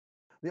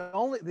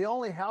The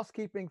only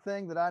housekeeping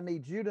thing that I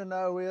need you to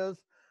know is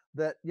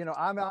that,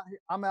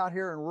 I'm out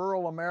here in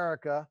rural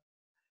America,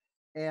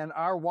 and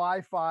our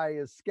Wi-Fi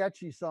is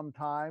sketchy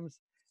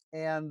sometimes.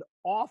 And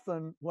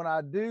often when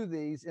I do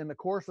these in the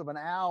course of an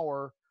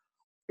hour,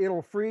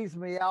 it'll freeze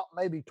me out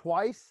maybe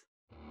twice.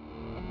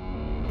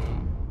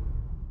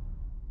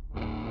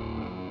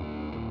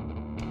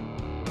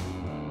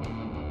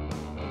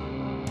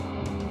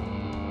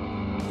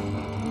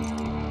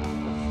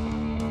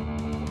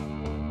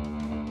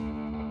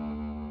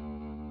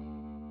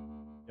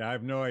 Yeah, I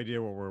have no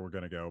idea where we're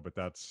going to go, but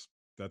that's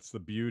the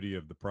beauty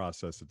of the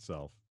process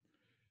itself.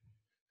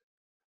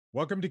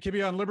 Welcome to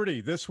Kibbe on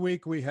Liberty. This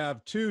week we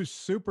have two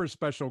super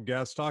special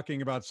guests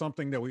talking about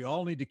something that we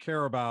all need to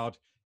care about,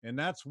 and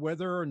that's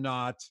whether or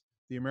not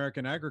the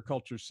American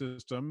agriculture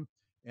system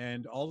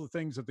and all the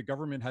things that the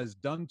government has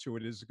done to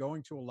it is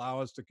going to allow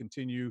us to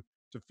continue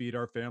to feed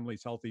our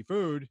families healthy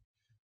food.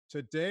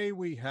 Today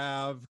we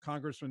have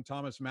Congressman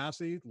Thomas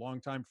Massie,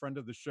 longtime friend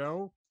of the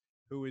show,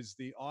 who is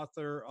the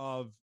author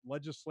of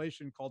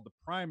legislation called the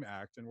Prime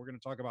Act, and we're going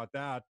to talk about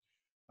that.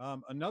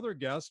 Another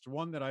guest,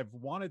 one that I've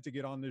wanted to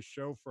get on this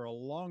show for a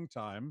long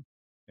time,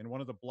 and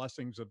one of the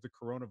blessings of the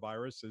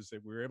coronavirus is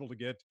that we were able to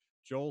get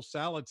Joel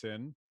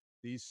Salatin,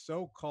 the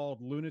so-called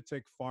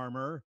lunatic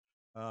farmer,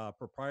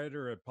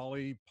 proprietor at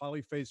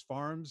Polyface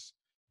Farms.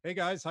 Hey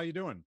guys, how you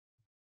doing?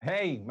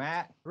 Hey,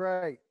 Matt.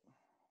 Great.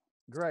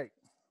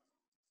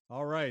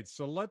 All right,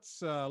 so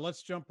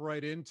let's jump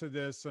right into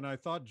this. And I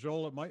thought,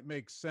 Joel, it might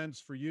make sense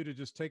for you to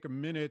just take a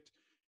minute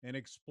and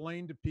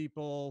explain to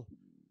people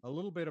a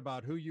little bit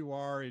about who you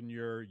are and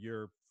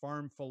your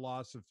farm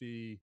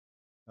philosophy,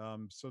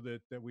 so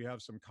that we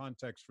have some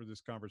context for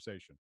this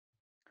conversation.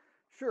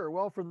 Sure.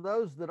 Well, for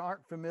those that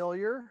aren't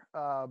familiar,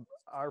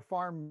 our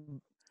farm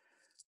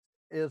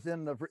is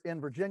in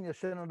Virginia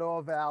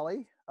Shenandoah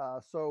Valley.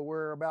 So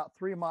we're about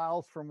 3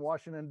 miles from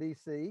Washington,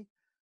 D.C.,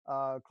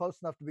 close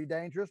enough to be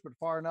dangerous, but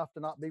far enough to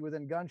not be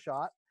within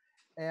gunshot.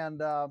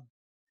 And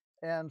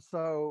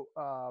so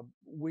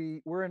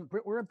we're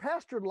in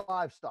pastured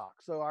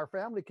livestock. So our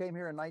family came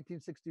here in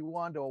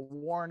 1961 to a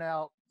worn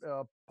out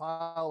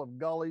pile of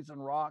gullies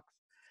and rocks.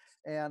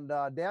 And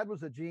Dad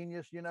was a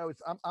genius.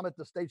 I'm at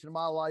the stage in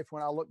my life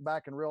when I look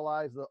back and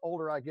realize the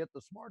older I get,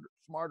 the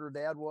smarter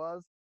Dad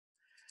was.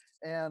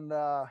 And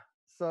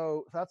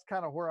so that's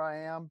kind of where I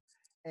am.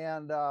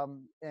 And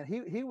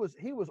he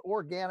was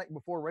organic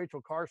before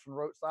Rachel Carson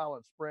wrote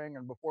Silent Spring,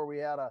 and before we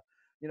had a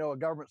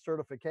government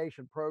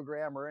certification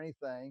program or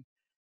anything.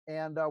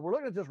 And we're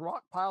looking at this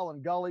rock pile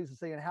and gullies and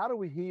saying, how do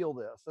we heal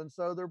this? And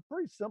so they're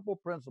pretty simple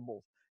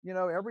principles.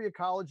 Every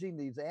ecology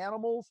needs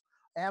animals.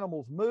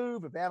 Animals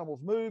move. If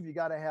animals move, you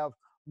got to have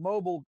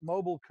mobile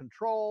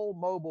control,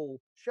 mobile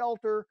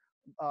shelter,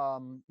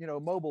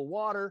 mobile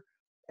water.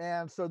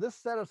 And so this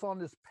set us on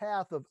this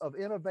path of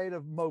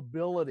innovative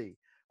mobility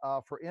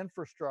for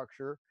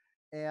infrastructure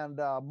and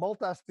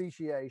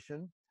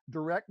multi-speciation,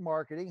 direct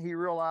marketing. He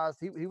realized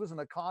he was an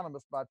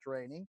economist by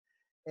training,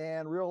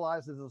 and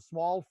realized as a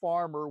small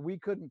farmer, we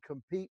couldn't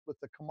compete with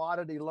the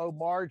commodity low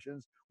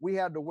margins. We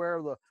had to wear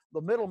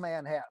the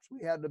middleman hats.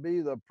 We had to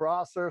be the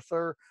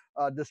processor,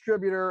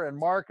 distributor, and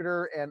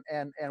marketer,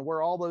 and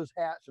wear all those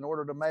hats in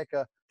order to make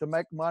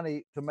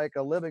money, to make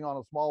a living on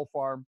a small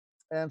farm.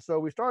 And so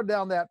we started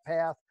down that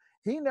path.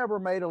 He never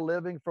made a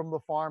living from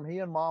the farm. He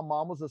and mom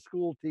was a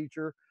school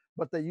teacher,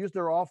 but they used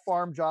their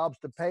off-farm jobs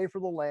to pay for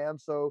the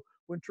land. So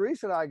when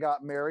Teresa and I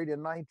got married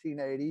in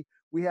 1980,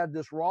 we had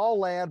this raw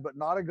land, but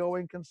not a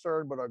going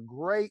concern, but a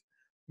great,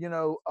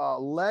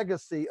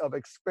 legacy of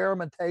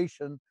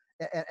experimentation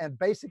and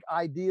basic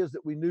ideas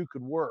that we knew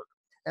could work.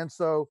 And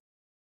so,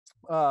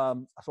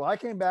 we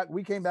came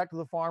back to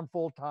the farm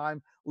full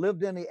time,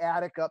 lived in the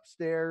attic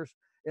upstairs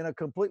in a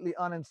completely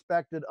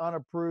uninspected,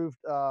 unapproved,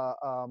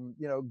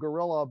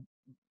 guerrilla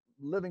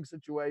living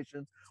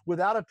situation,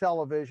 without a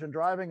television,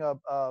 driving a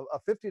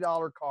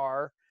 $50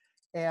 car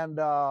and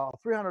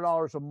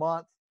 $300 a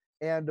month,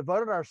 and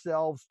devoted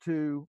ourselves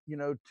to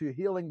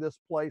healing this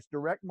place,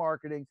 direct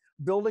marketing,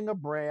 building a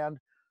brand.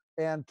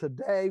 And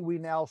today we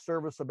now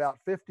service about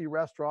 50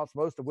 restaurants,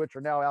 most of which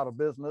are now out of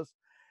business,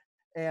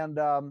 and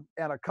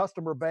a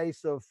customer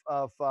base of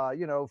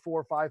 4,000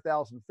 or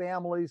 5,000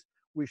 families.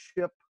 We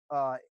ship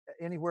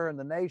anywhere in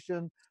the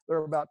nation. There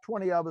are about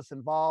 20 of us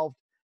involved,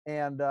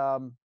 and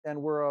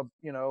we're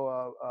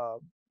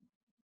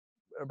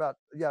about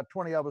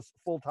 20 of us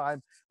full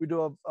time. We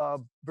do a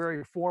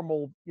very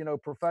formal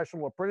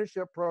professional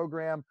apprenticeship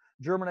program,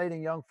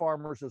 germinating young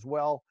farmers as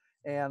well.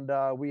 And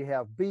we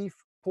have beef,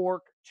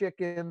 pork,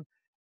 chicken,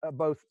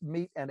 both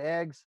meat and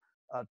eggs,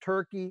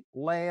 turkey,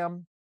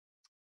 lamb,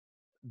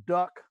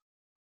 duck,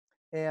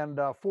 and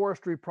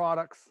forestry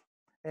products,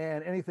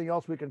 and anything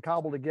else we can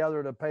cobble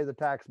together to pay the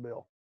tax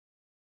bill.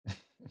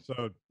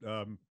 So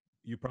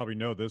you probably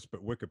know this,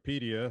 but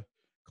Wikipedia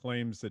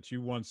claims that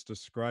you once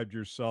described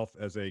yourself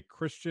as a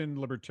Christian,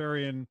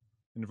 libertarian,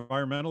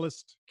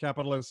 environmentalist,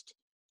 capitalist,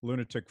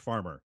 lunatic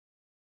farmer.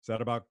 Does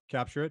that about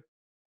capture it?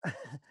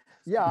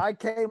 Yeah, I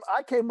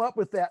came up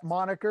with that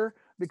moniker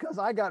because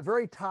I got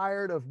very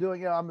tired of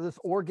doing, I'm this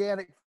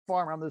organic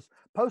farmer. I'm this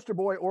poster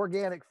boy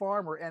organic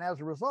farmer. And as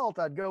a result,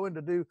 I'd go in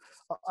to do,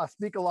 I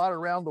speak a lot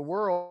around the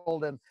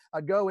world, and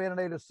I'd go in and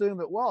they'd assume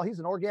that, well, he's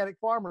an organic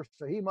farmer,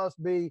 so he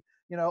must be,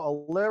 a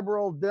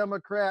liberal,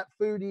 Democrat,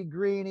 foodie,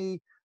 greenie,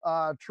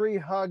 tree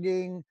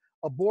hugging,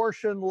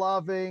 abortion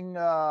loving,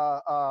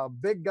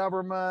 big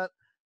government,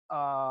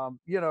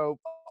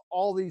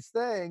 all these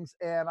things.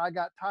 And I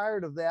got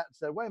tired of that and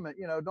said, wait a minute,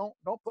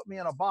 don't put me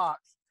in a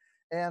box.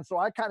 And so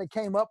I kind of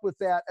came up with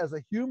that as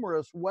a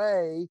humorous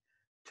way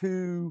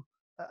to,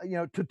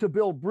 to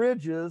build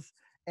bridges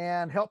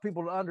and help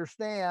people to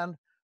understand,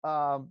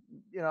 I'm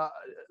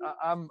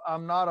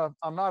not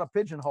a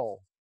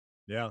pigeonhole.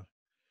 Yeah.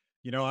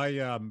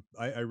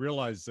 I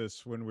realized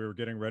this when we were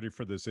getting ready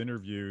for this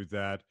interview,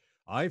 that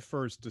I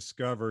first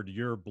discovered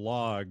your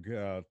blog,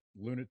 the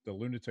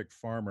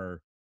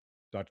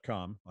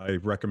lunaticfarmer.com. I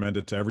recommend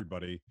it to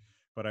everybody,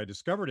 but I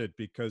discovered it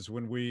because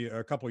when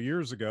a couple of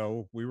years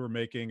ago, we were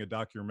making a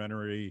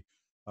documentary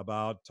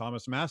about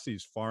Thomas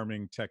Massie's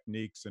farming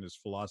techniques and his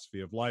philosophy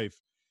of life.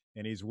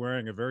 And he's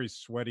wearing a very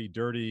sweaty,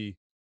 dirty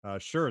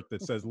shirt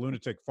that says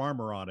Lunatic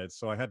Farmer on it.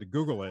 So I had to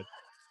Google it.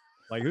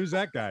 Like, who's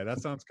that guy? That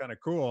sounds kind of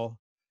cool.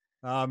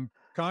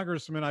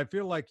 Congressman, I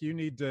feel like you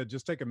need to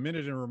just take a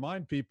minute and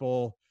remind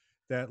people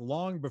that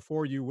long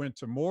before you went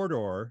to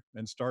Mordor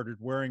and started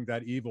wearing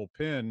that evil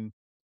pin,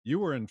 you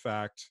were in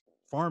fact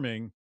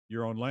farming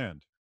your own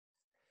land.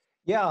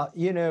 Yeah,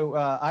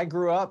 I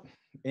grew up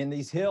in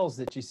these hills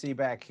that you see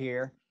back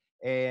here,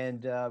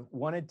 and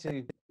wanted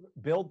to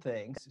build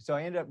things. So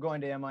I ended up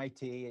going to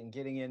MIT and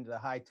getting into the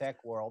high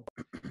tech world.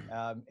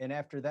 And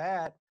after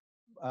that,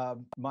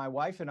 my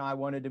wife and I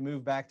wanted to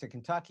move back to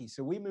Kentucky.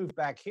 So we moved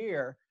back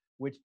here,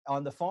 which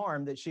on the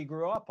farm that she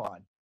grew up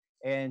on.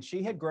 And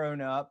she had grown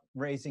up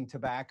raising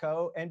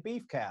tobacco and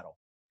beef cattle.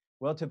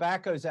 Well,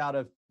 tobacco's out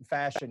of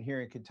fashion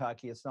here in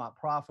Kentucky. It's not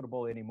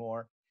profitable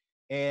anymore.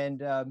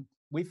 And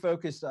we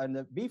focused on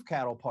the beef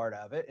cattle part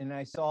of it. And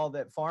I saw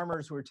that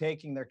farmers were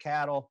taking their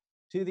cattle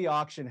to the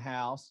auction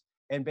house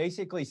and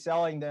basically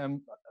selling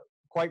them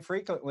quite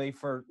frequently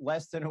for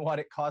less than what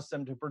it cost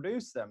them to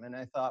produce them. And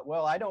I thought,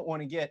 well, I don't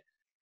want to get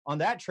on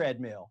that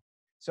treadmill.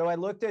 So I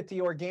looked at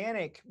the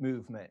organic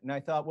movement and I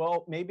thought,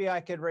 well, maybe I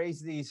could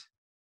raise these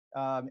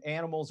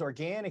animals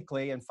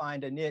organically and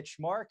find a niche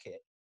market.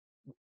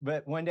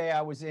 But one day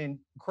I was in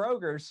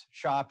Kroger's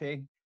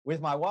shopping with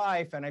my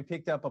wife and I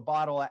picked up a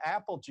bottle of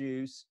apple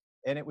juice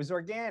and it was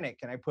organic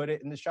and I put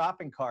it in the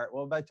shopping cart.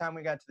 Well, by the time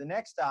we got to the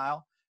next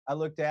aisle, I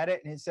looked at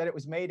it and it said it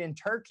was made in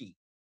Turkey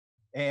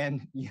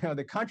and,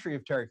 the country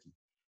of Turkey.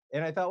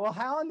 And I thought, well,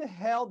 how in the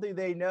hell do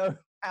they know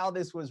how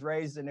this was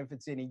raised and if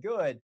it's any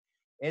good?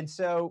 And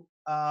so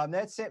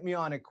that sent me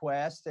on a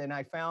quest, and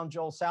I found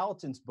Joel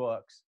Salatin's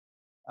books.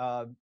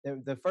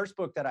 The first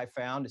book that I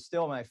found is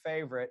still my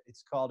favorite.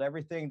 It's called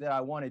Everything That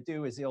I Want to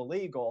Do Is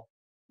Illegal,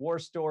 War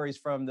Stories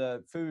from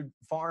the Food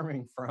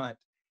Farming Front.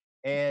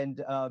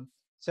 And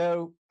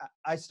so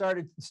I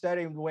started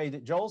studying the way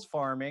that Joel's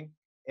farming,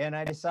 and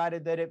I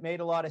decided that it made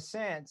a lot of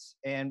sense.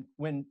 And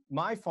when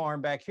my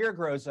farm back here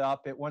grows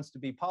up, it wants to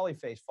be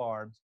polyface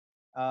farms.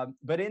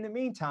 But in the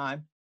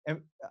meantime,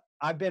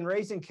 I've been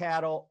raising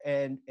cattle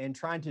and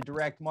trying to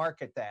direct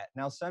market that.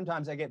 Now,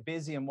 sometimes I get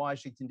busy in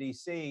Washington,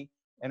 D.C.,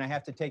 and I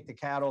have to take the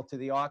cattle to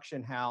the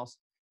auction house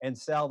and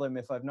sell them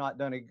if I've not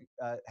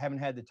haven't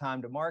had the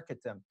time to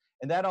market them.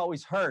 And that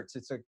always hurts.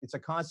 It's a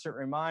constant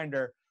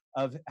reminder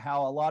of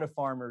how a lot of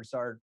farmers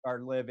are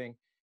living.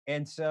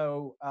 And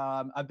so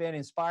I've been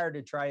inspired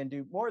to try and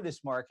do more of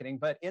this marketing.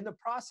 But in the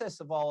process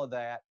of all of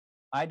that,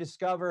 I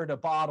discovered a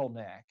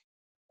bottleneck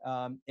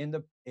in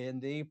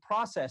the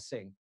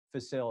processing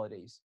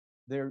facilities.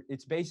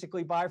 It's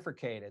basically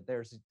bifurcated.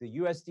 There's the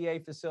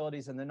USDA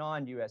facilities and the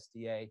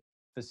non-USDA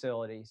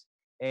facilities.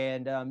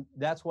 And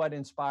that's what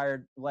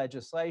inspired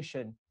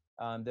legislation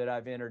that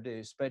I've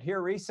introduced. But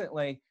here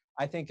recently,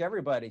 I think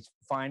everybody's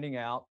finding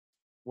out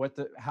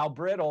how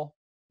brittle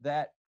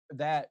that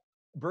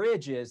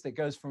bridge is that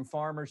goes from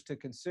farmers to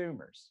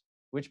consumers,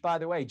 which, by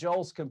the way,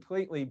 Joel's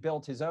completely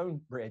built his own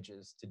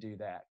bridges to do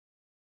that.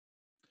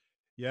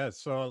 Yeah,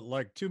 so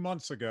like 2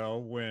 months ago,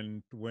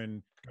 when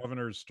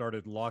governors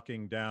started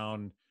locking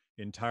down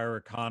entire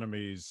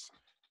economies,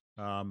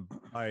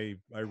 I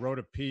wrote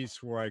a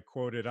piece where I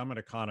quoted, "I'm an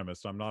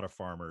economist. I'm not a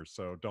farmer,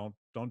 so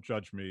don't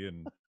judge me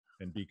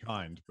and be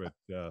kind." But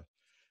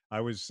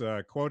I was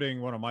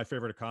quoting one of my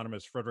favorite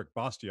economists, Frederick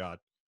Bastiat,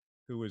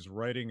 who was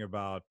writing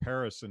about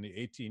Paris in the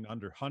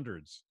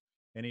 1800s,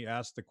 and he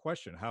asked the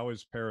question, "How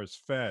is Paris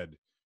fed?"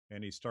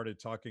 And he started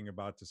talking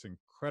about this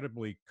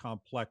incredibly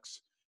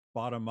complex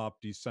bottom-up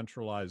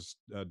decentralized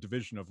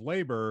division of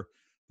labor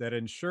that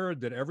ensured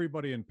that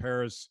everybody in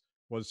Paris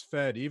was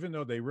fed, even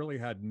though they really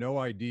had no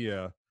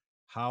idea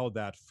how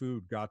that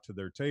food got to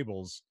their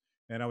tables.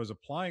 And I was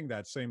applying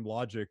that same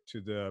logic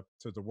to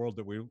the world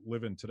that we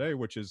live in today,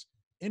 which is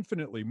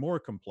infinitely more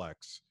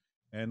complex,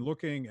 and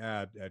looking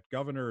at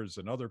governors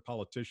and other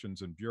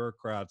politicians and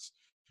bureaucrats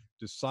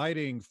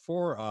deciding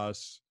for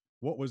us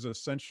what was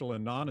essential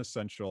and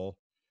non-essential.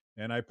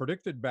 And I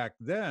predicted back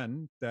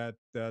then that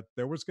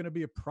there was going to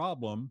be a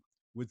problem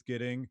with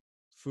getting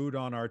food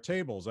on our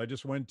tables. I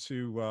just went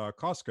to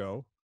Costco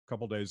a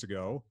couple days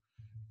ago,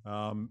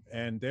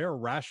 and they're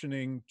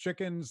rationing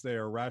chickens, they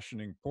are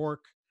rationing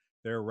pork,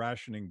 they're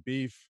rationing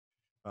beef.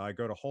 I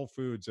go to Whole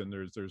Foods, and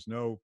there's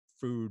no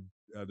food.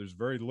 There's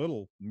very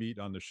little meat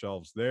on the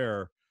shelves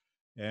there,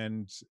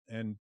 and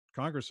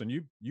Congressman,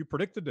 you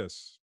predicted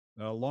this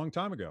a long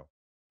time ago.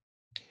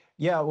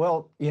 Yeah,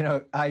 well,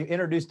 I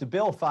introduced a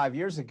bill 5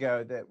 years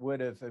ago that would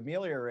have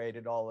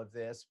ameliorated all of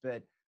this,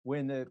 but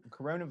when the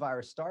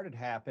coronavirus started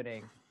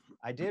happening,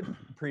 I did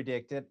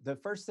predict it. The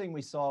first thing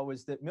we saw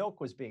was that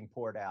milk was being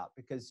poured out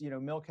because,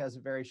 milk has a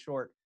very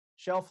short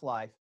shelf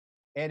life.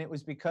 And it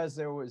was because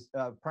there was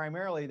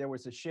primarily there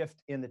was a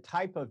shift in the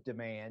type of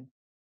demand.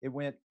 It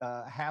went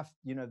half,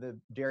 the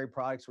dairy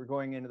products were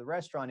going into the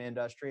restaurant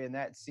industry, and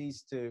that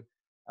ceased to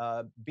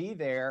be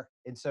there.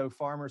 And so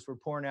farmers were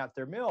pouring out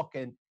their milk.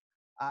 And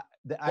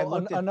I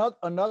looked at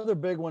another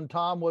big one,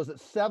 Tom, was that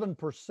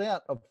 7%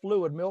 of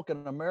fluid milk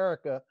in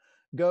America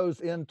goes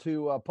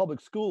into public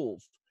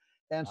schools.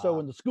 And so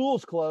when the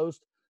schools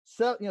closed,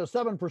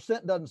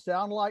 7% doesn't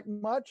sound like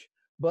much,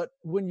 but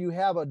when you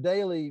have a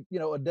daily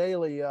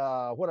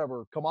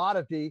whatever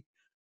commodity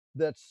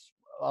that's,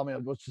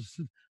 let's just,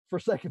 for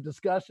sake of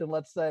discussion,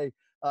 let's say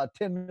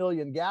 10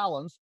 million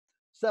gallons,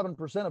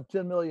 7% of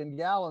 10 million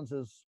gallons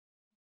is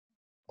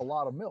a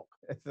lot of milk.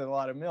 It's a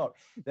lot of milk.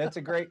 That's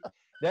a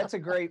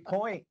great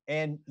point.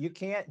 And you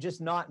can't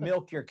just not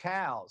milk your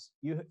cows.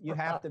 You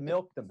have to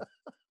milk them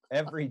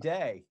every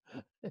day.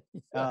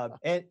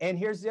 And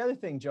here's the other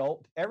thing,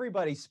 Joel.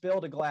 Everybody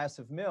spilled a glass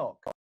of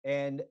milk,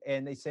 and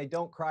they say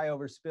don't cry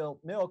over spilled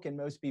milk, and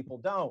most people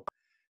don't.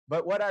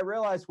 But what I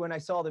realized when I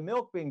saw the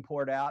milk being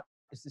poured out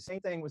is the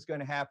same thing was going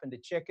to happen to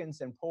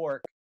chickens and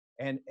pork,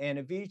 and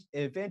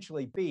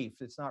eventually beef.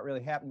 It's not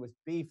really happened with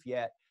beef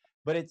yet,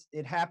 but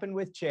it happened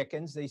with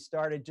chickens. They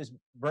started just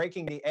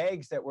breaking the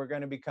eggs that were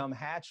going to become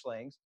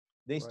hatchlings.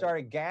 They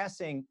started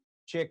gassing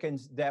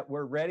chickens that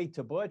were ready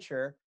to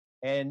butcher,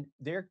 and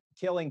they're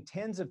killing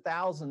tens of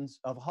thousands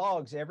of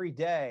hogs every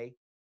day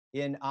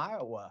in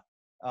Iowa.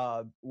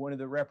 One of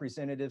the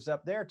representatives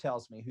up there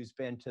tells me, who's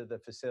been to the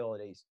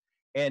facilities.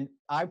 And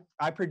I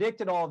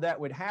predicted all of that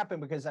would happen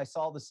because I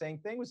saw the same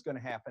thing was going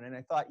to happen. And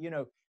I thought,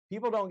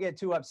 people don't get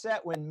too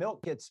upset when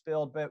milk gets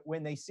spilled, but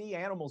when they see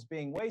animals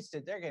being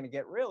wasted, they're going to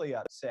get really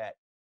upset.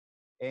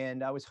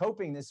 And I was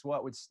hoping this is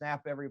what would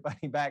snap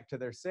everybody back to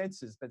their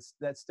senses, but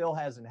that still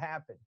hasn't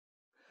happened.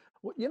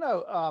 Well,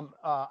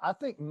 I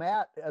think,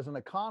 Matt, as an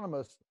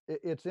economist,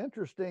 it's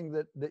interesting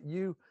that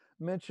you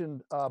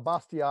mentioned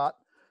Bastiat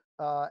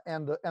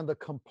and the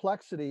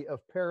complexity of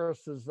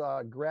Paris's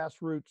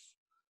grassroots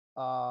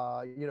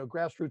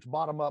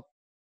bottom-up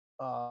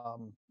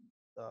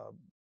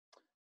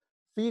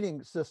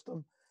feeding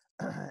system,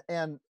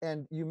 and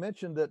you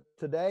mentioned that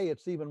today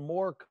it's even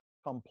more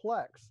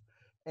complex.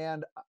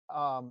 And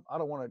I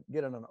don't want to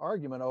get in an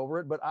argument over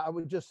it, but I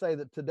would just say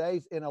that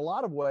today's, in a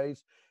lot of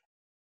ways,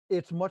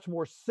 it's much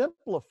more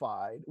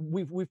simplified.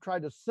 We've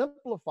tried to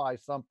simplify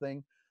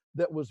something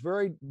that was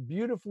very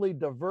beautifully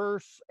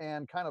diverse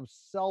and kind of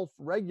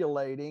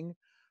self-regulating,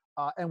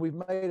 and we've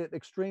made it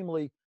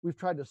we've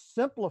tried to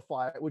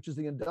simplify it, which is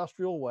the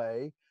industrial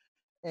way.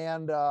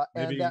 And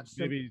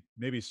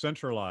maybe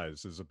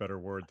centralize is a better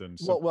word than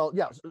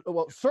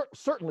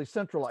certainly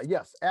centralized.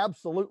 Yes,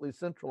 absolutely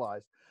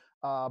centralized.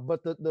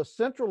 But the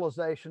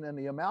centralization and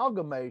the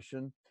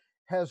amalgamation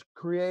has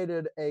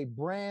created a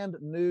brand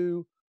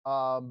new,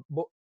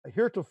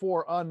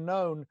 heretofore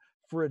unknown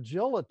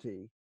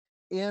fragility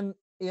in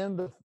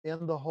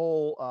the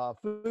whole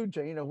food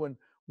chain.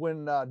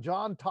 When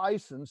John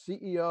Tyson,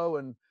 CEO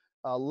and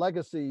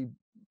legacy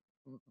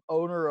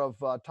owner of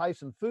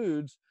Tyson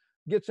Foods,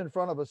 gets in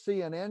front of a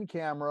CNN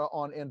camera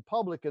in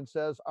public and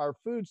says our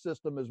food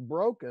system is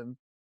broken,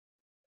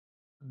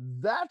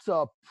 that's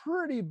a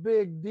pretty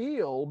big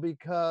deal,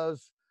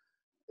 because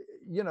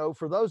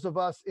for those of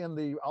us in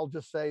the, I'll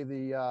just say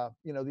the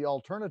the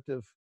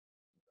alternative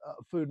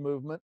food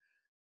movement,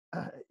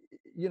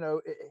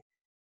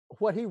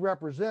 what he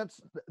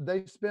represents,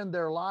 they spend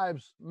their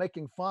lives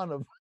making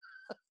fun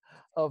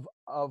of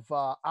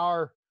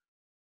our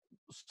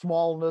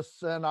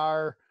smallness and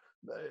our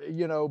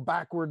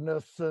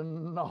backwardness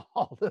and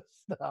all this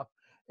stuff.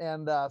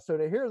 And so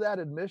to hear that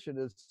admission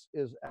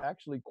is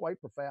actually quite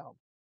profound.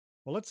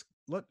 Well,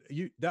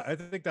 I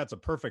think that's a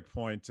perfect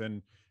point.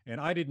 And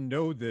I didn't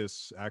know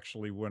this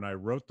actually when I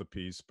wrote the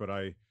piece, but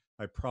I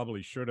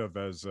probably should have,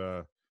 as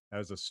a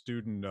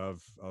student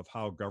of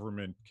how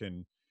government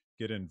can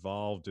get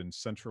involved and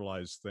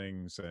centralize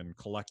things and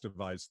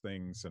collectivize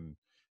things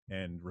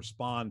and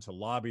respond to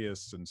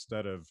lobbyists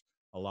instead of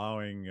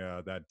allowing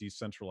that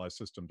decentralized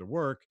system to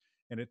work.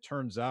 And it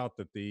turns out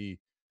that the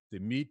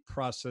meat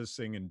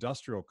processing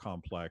industrial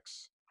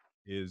complex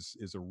is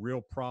a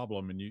real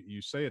problem. And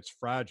you say it's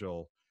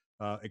fragile.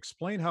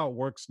 Explain how it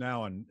works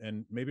now,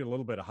 and maybe a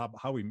little bit of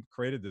how we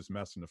created this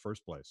mess in the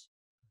first place.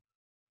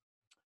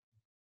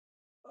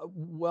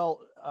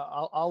 Well,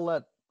 I'll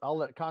let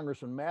let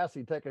Congressman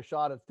Massie take a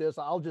shot at this.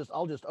 I'll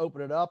just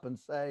open it up and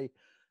say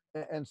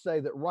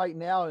that right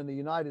now in the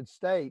United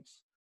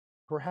States,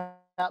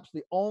 perhaps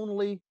the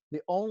only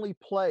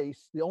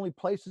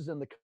places in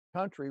the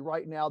country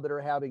right now that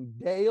are having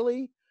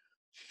daily,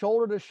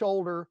 shoulder to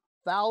shoulder,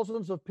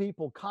 thousands of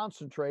people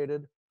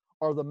concentrated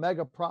are the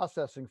mega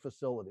processing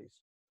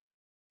facilities.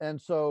 And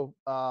so,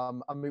 I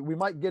mean, we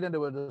might get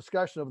into a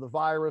discussion of the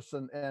virus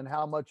and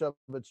how much of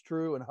it's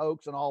true and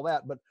hoax and all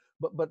that,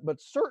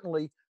 but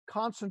certainly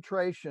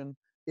concentration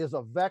is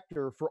a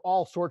vector for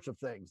all sorts of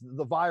things,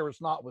 the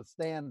virus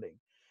notwithstanding.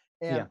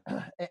 And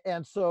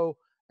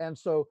and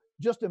so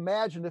just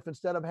imagine if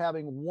instead of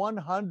having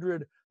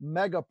 100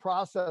 mega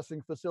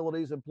processing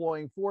facilities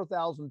employing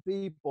 4,000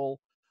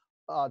 people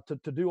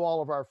to do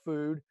all of our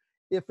food,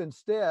 if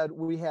instead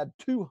we had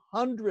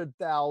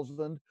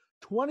 200,000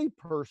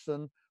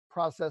 20-person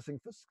processing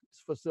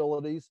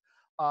facilities,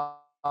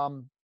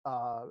 can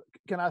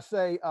I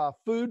say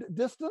food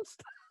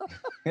distanced?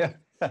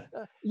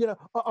 You know,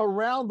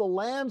 around the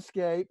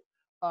landscape,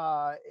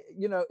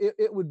 you know,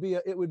 it would be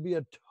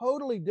a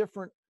totally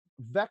different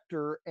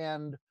vector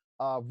and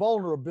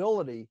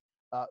vulnerability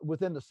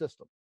within the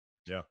system.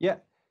 Yeah.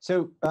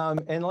 So,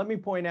 and let me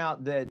point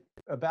out that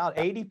about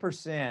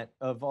 80%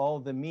 of all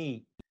the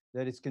meat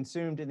that is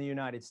consumed in the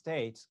United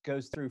States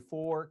goes through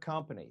 4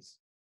 companies.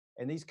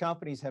 And these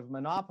companies have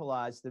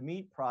monopolized the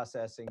meat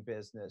processing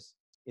business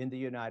in the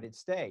United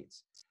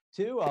States.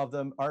 2 of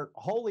them are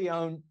wholly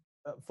owned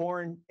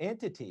foreign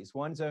entities.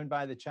 One's owned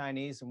by the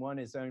Chinese and one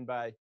is owned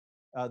by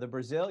the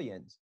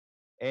Brazilians.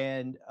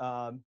 And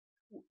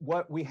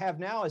what we have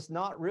now is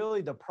not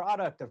really the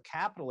product of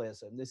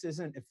capitalism. This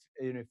isn't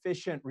an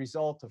efficient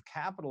result of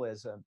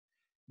capitalism.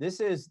 This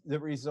is the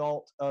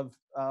result of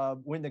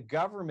when the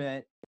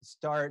government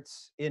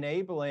starts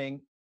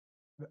enabling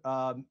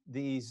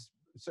these.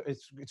 So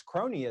it's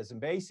cronyism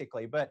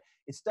basically, but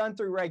it's done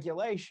through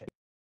regulation.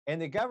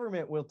 And the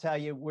government will tell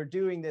you, we're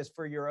doing this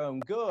for your own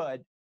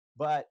good,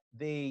 but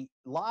the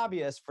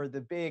lobbyists for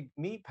the big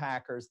meat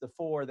packers, the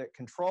 4 that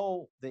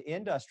control the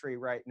industry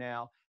right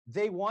now,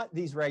 they want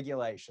these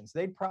regulations.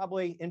 They'd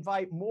probably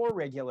invite more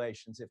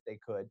regulations if they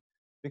could,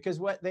 because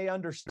what they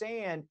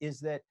understand is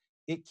that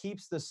it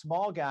keeps the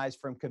small guys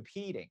from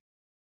competing.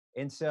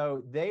 And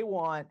so they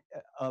want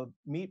a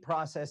meat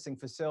processing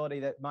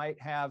facility that might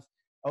have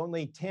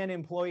only 10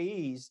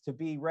 employees to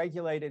be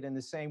regulated in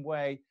the same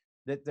way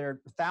that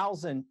their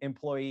 1,000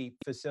 employee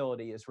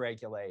facility is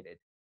regulated.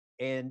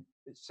 And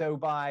so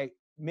by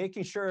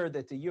making sure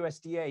that the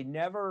USDA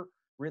never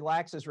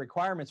relaxes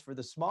requirements for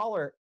the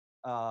smaller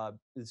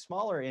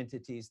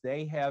entities,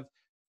 they have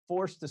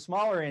forced the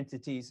smaller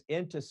entities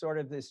into sort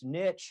of this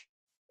niche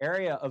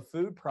area of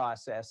food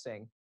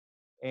processing.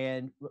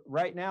 And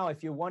right now,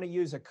 if you want to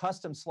use a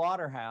custom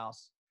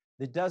slaughterhouse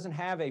that doesn't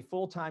have a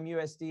full-time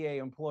USDA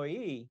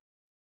employee,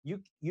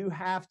 you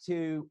have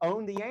to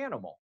own the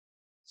animal.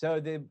 So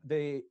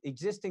the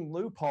existing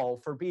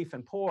loophole for beef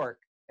and pork,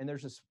 and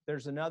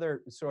there's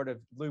another sort of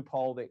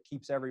loophole that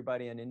keeps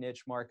everybody in a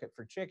niche market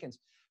for chickens,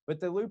 but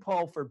the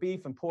loophole for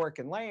beef and pork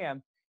and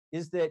lamb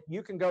is that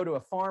you can go to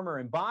a farmer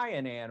and buy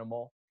an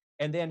animal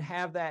and then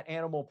have that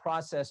animal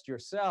processed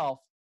yourself,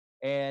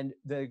 and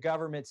the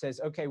government says,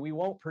 okay, we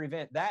won't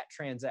prevent that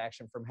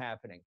transaction from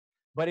happening.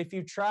 But if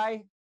you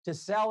try to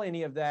sell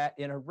any of that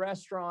in a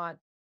restaurant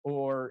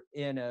or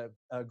in a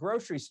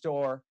grocery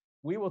store,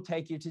 we will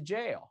take you to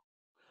jail.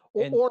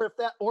 Or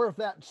if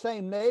that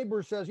same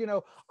neighbor says, you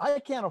know, I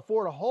can't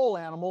afford a whole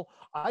animal,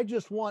 I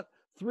just want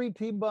 3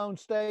 T-bone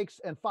steaks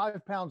and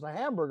 5 pounds of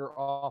hamburger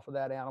off of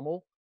that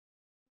animal,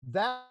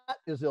 that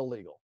is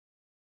illegal.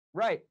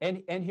 Right.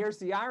 And here's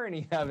the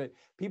irony of it.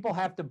 People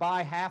have to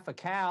buy half a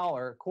cow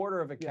or a quarter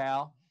of a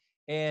cow,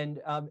 and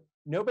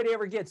nobody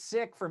ever gets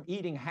sick from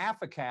eating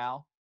half a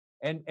cow.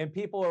 And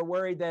people are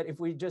worried that if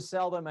we just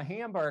sell them a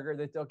hamburger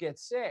that they'll get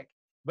sick.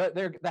 But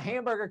the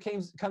hamburger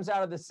comes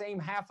out of the same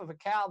half of a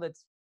cow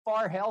that's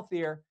far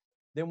healthier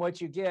than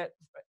what you get,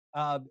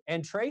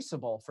 and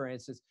traceable, for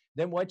instance,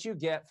 than what you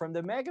get from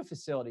the mega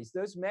facilities.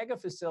 Those mega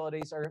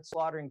facilities are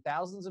slaughtering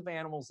thousands of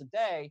animals a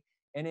day.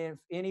 And if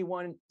any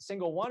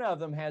single one of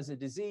them has a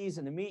disease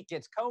and the meat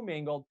gets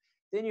commingled,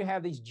 then you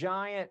have these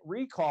giant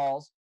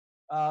recalls,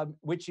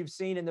 which you've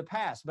seen in the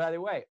past. By the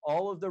way,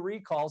 all of the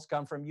recalls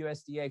come from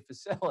USDA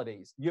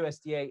facilities,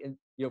 USDA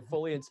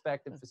fully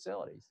inspected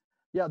facilities.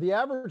 Yeah, the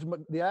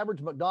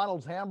average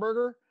McDonald's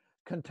hamburger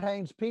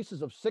contains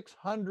pieces of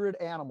 600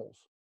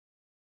 animals.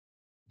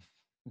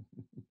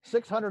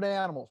 600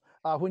 animals.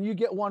 When you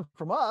get one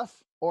from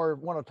us or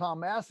one of Tom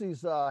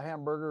Massey's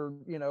hamburger,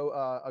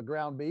 a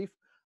ground beef,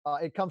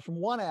 it comes from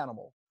one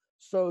animal.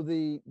 So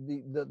the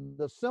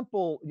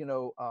simple,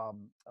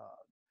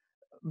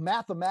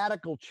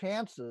 mathematical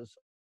chances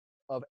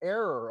of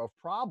error, of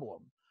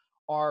problem,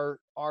 are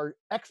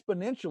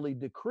exponentially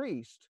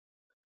decreased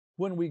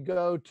when we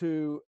go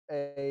to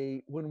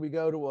a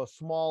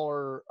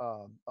smaller,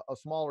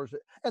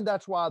 and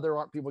that's why there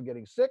aren't people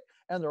getting sick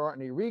and there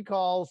aren't any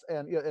recalls,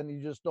 and you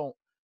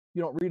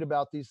don't read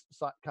about these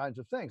kinds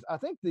of things. I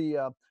think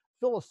the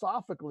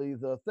philosophically,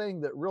 the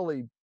thing that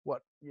really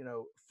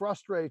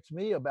frustrates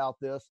me about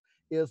this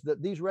is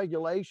that these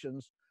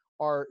regulations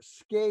are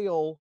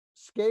scale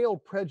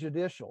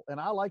prejudicial,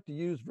 and I like to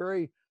use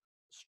very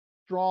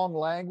strong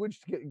language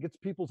to gets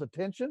people's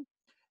attention.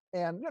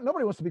 And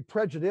nobody wants to be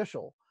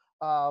prejudicial,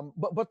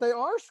 but they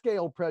are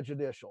scale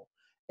prejudicial.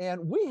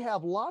 And we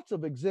have lots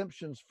of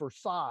exemptions for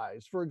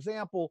size. For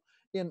example,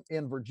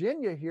 in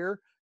Virginia here,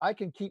 I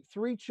can keep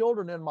 3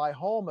 children in my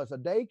home as a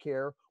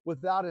daycare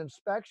without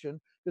inspection,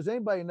 because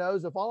anybody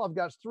knows if all I've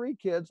got is 3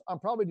 kids, I'm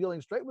probably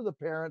dealing straight with the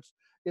parents.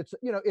 It's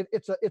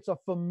it's a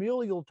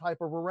familial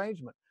type of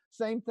arrangement.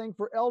 Same thing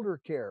for elder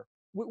care.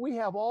 We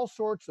have all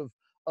sorts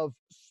of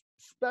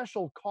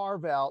special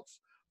carve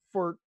outs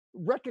for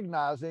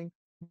recognizing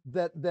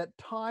that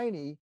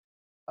tiny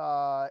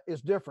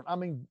is different. I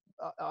mean,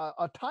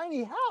 a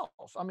tiny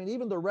house. I mean,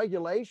 even the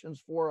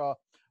regulations for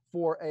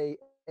a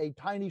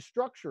tiny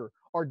structure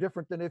are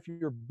different than if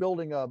you're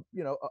building a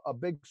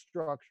big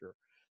structure.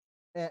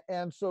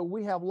 And so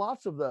we have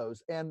lots of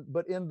those.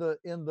 But in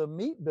the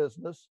meat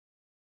business,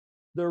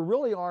 there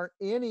really aren't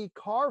any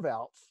carve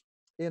outs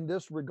in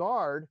this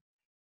regard.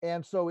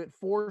 And so it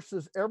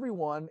forces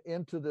everyone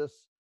into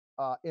this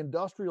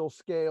industrial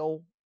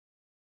scale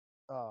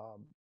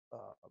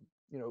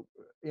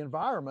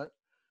environment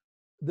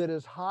that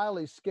is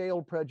highly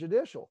scale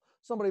prejudicial.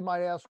 Somebody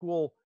might ask,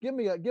 well, give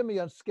me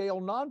a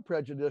scale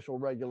non-prejudicial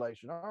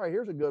regulation. All right,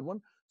 here's a good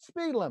one.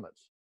 Speed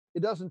limits.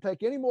 It doesn't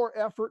take any more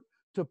effort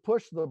to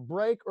push the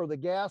brake or the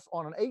gas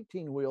on an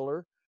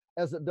 18-wheeler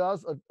as it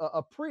does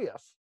a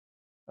Prius.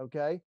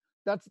 Okay,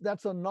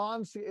 that's a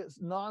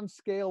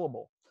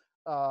non-scalable,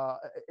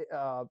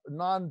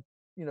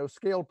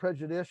 scale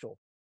prejudicial.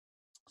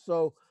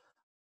 So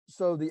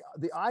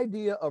the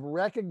idea of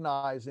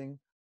recognizing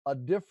a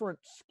different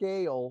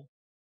scale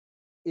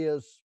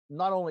is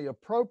not only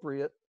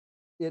appropriate,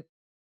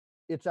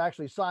 it's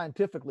actually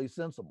scientifically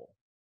sensible.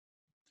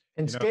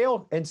 And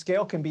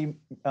scale can be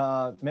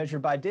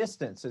measured by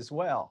distance as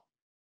well.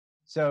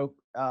 So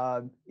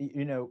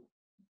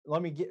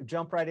let me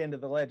jump right into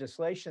the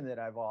legislation that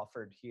I've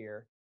offered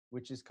here,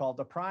 which is called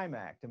the Prime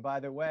Act. And by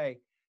the way,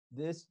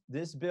 this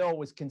bill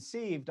was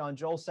conceived on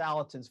Joel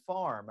Salatin's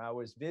farm. I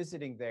was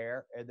visiting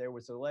there, and there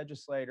was a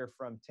legislator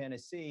from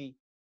Tennessee.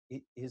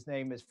 His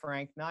name is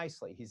Frank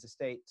Nicely. He's a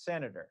state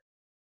senator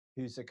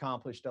who's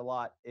accomplished a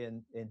lot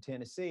in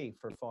Tennessee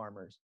for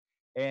farmers.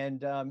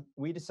 And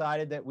we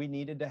decided that we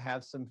needed to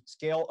have some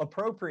scale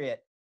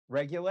appropriate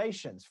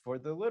regulations for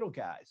the little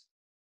guys.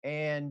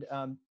 And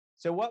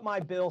so what my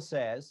bill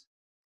says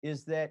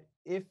is that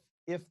if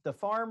the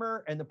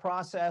farmer and the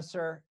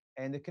processor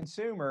and the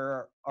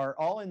consumer are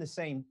all in the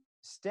same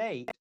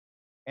state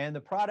and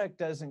the product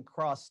doesn't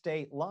cross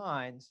state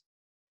lines,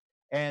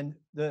 and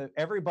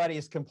everybody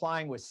is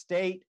complying with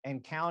state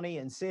and county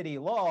and city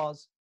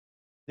laws,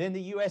 then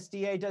the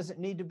USDA doesn't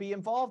need to be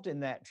involved in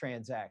that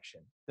transaction.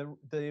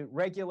 The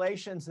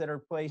regulations that are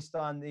placed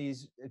on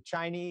these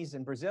Chinese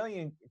and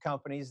Brazilian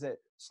companies that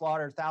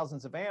slaughter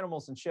thousands of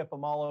animals and ship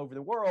them all over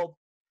the world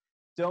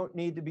don't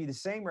need to be the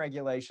same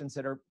regulations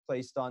that are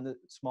placed on the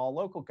small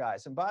local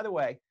guys. And by the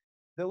way,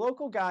 the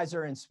local guys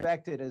are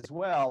inspected as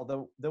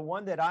well. The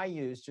one that I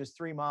use just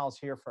 3 miles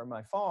here from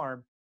my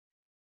farm,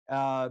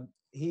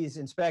 he's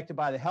inspected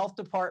by the health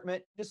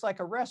department, just like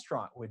a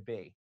restaurant would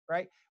be,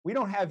 right? We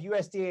don't have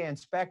USDA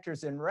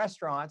inspectors in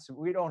restaurants.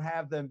 We don't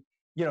have them,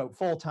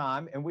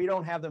 full-time, and we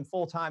don't have them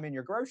full-time in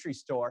your grocery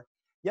store.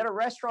 Yet a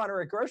restaurant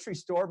or a grocery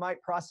store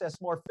might process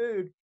more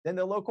food than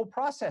the local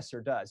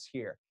processor does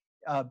here.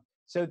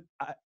 So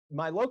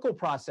my local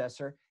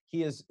processor,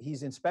 he's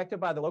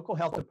inspected by the local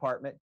health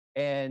department.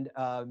 And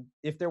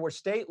if there were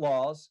state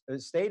laws,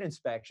 state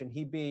inspection,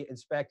 he'd be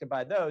inspected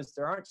by those.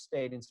 There aren't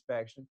state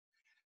inspections.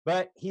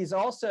 But he's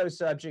also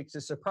subject to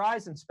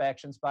surprise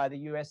inspections by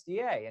the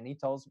USDA. And he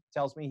tells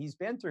me he's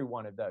been through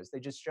one of those. They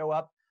just show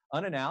up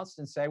unannounced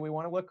and say, we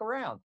want to look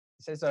around.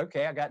 He says,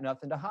 okay, I got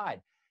nothing to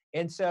hide.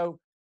 And so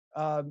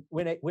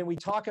when we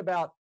talk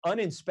about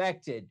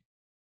uninspected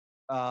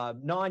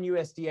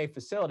non-USDA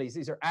facilities,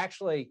 these are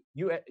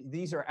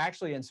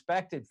actually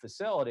inspected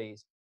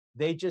facilities.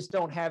 They just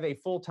don't have a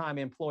full-time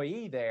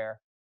employee there,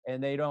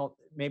 and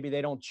maybe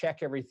they don't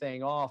check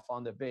everything off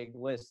on the big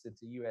list that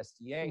the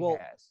USDA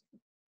has.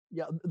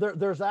 Yeah,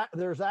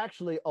 there's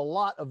actually a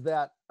lot of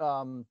that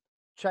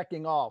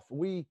checking off.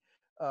 We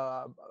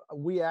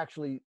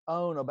actually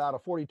own about a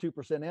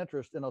 42%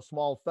 interest in a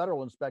small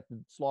federal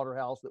inspected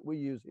slaughterhouse that we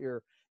use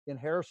here in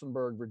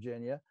Harrisonburg,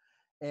 Virginia,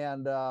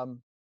 and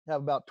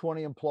have about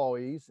 20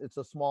 employees. It's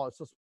a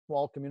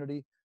small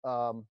community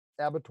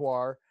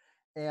abattoir,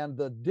 and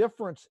the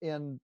difference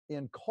in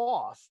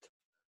cost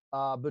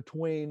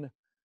between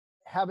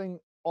having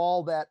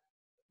all that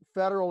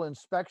federal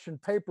inspection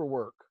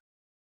paperwork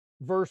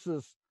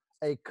versus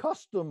a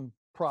custom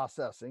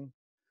processing,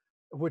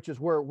 which is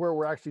where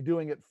we're actually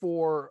doing it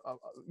for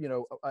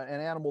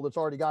an animal that's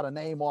already got a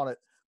name on it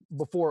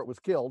before it was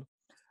killed,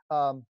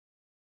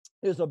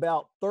 is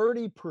about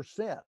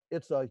 30%.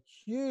 It's a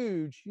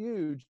huge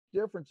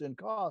difference in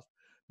cost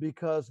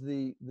because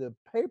the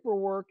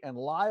paperwork and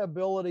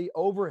liability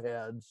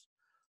overheads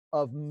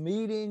of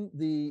meeting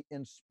the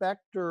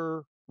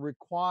inspector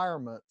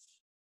requirements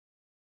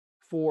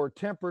for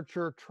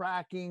temperature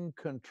tracking,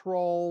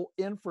 control,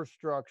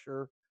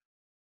 infrastructure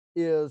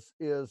is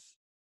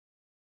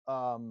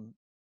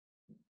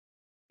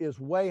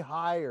way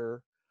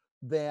higher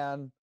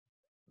than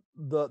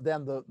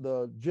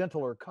the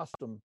gentler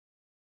custom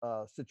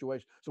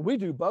situation. So we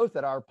do both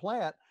at our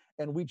plant,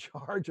 and we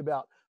charge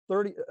about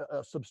 30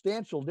 a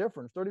substantial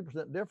difference,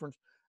 30% difference.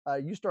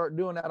 You start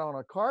doing that on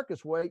a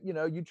carcass weight,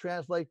 you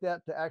translate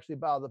that to actually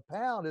by the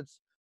pound,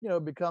 it's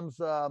it becomes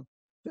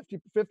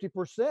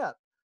 50%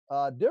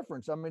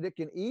 difference. I mean, it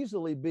can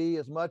easily be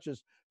as much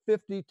as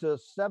 50 to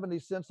 70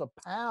 cents a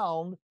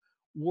pound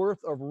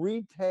worth of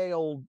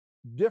retail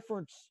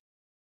difference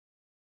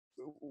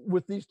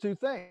with these two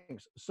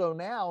things. So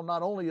now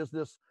not only is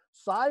this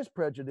size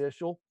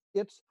prejudicial,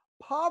 it's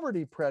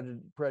poverty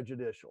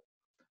prejudicial.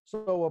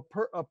 So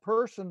a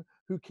person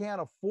who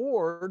can't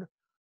afford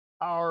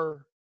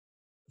our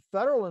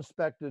federal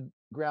inspected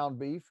ground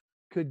beef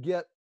could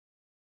get,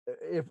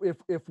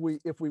 if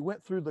we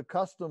went through the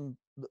custom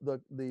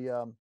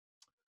the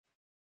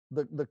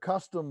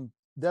custom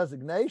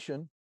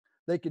designation,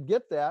 they could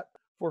get that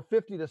for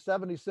 50 to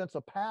 70 cents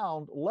a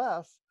pound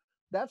less.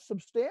 That's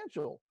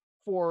substantial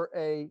for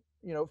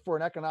for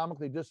an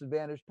economically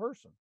disadvantaged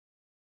person.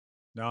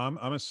 Now,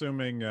 I'm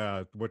assuming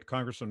what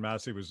Congressman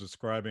Massie was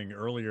describing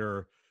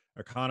earlier,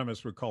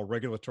 economists would call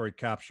regulatory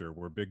capture,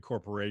 where big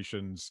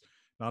corporations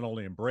not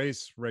only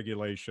embrace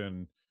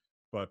regulation,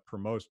 but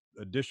promote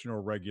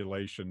additional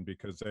regulation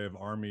because they have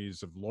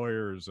armies of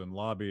lawyers and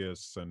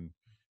lobbyists and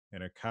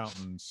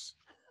accountants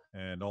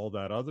and all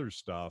that other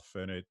stuff.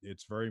 And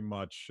it's very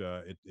much,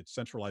 it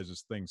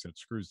centralizes things and it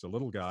screws the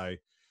little guy.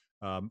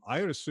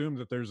 I would assume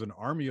that there's an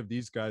army of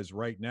these guys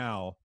right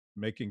now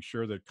making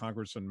sure that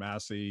Congressman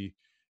Massie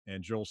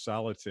and Joel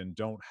Salatin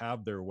don't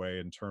have their way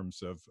in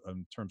terms of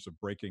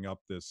breaking up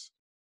this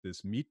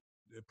meat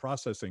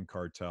processing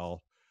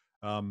cartel.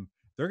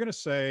 They're going to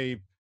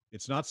say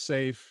it's not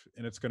safe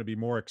and it's going to be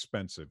more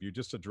expensive. You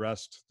just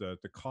addressed the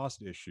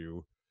cost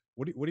issue.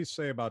 What do you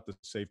say about the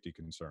safety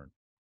concern?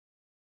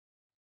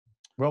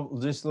 Well,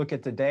 just look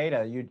at the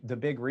data. The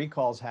big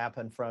recalls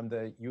happen from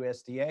the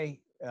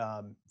USDA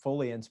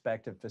fully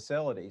inspected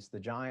facilities, the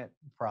giant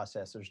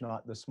processors,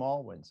 not the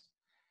small ones.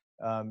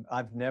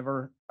 I've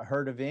never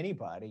heard of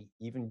anybody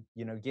even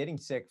getting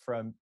sick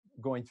from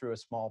going through a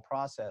small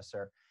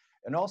processor.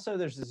 And also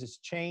there's this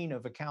chain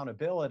of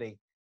accountability.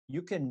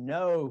 You can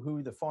know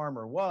who the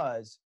farmer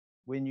was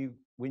when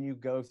you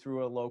go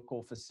through a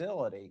local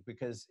facility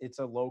because it's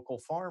a local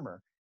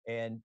farmer,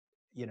 and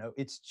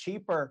it's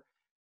cheaper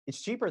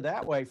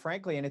that way,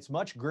 frankly, and it's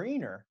much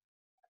greener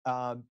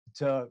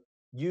to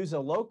use a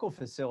local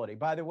facility.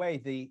 By the way,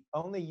 the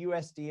only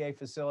USDA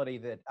facility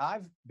that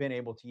I've been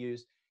able to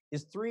use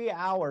is 3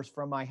 hours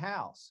from my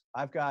house.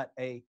 I've got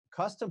a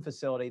custom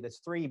facility that's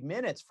 3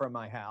 minutes from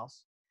my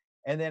house.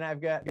 And then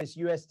I've got this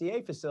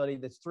USDA facility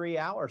that's 3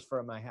 hours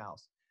from my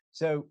house.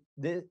 So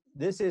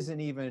this isn't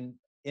even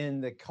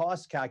in the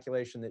cost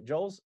calculation that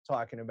Joel's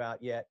talking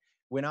about yet.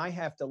 When I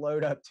have to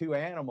load up 2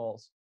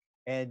 animals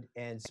and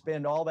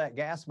spend all that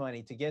gas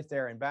money to get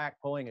there and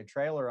back pulling a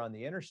trailer on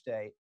the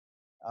interstate,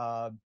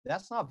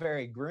 that's not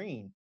very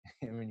green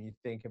when you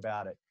think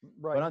about it.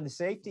 Right. But on the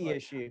safety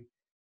issue,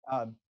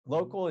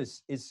 local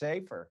is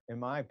safer, in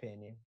my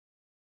opinion.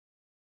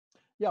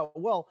 Yeah,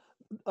 well,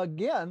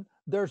 again,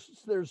 there's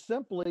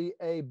simply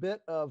a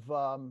bit of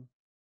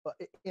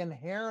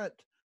inherent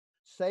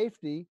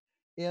safety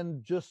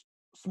in just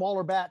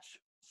smaller batch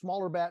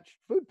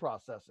food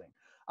processing.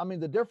 I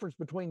mean, the difference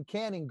between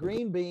canning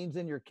green beans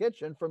in your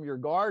kitchen from your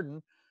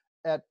garden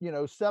at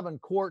 7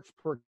 quarts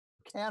per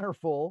canner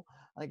full,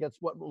 I think that's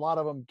what a lot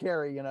of them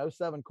carry,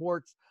 7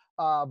 quarts,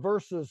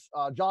 versus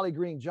Jolly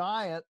Green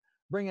Giant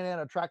bringing in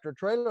a tractor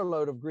trailer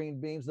load of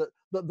green beans.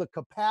 The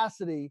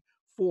capacity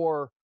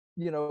for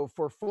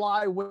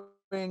fly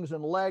wings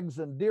and legs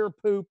and deer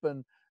poop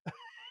and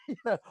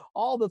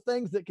all the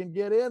things that can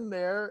get in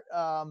there,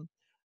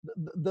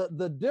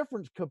 the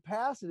difference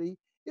capacity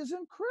is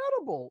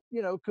incredible,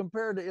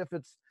 compared to if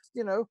it's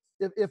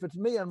if it's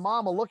me and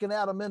Mama looking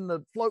at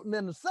them floating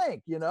in the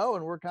sink,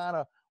 and we're kind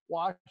of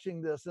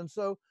watching this. And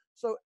so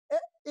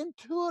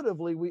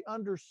intuitively we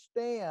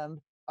understand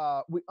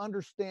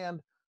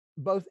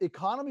both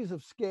economies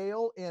of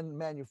scale in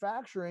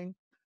manufacturing,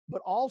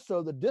 but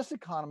also the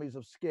diseconomies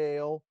of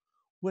scale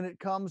when it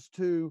comes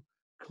to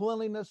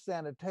cleanliness,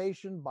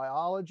 sanitation,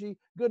 biology,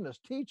 goodness,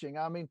 teaching.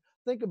 I mean,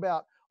 think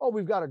about,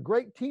 we've got a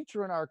great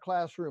teacher in our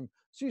classroom.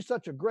 She's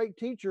such a great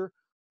teacher.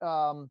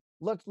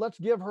 Let's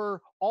give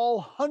her all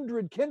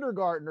 100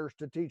 kindergartners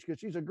to teach because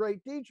she's a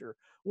great teacher.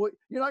 Well,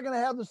 you're not going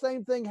to have the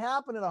same thing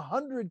happen in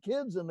 100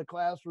 kids in the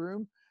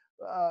classroom,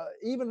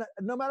 even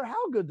no matter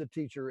how good the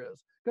teacher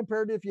is,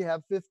 compared to if you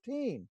have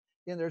 15.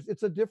 And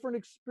it's a different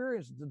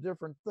experience. It's a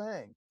different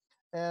thing.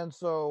 And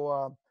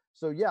so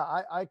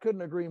yeah, I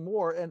couldn't agree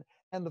more.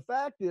 And the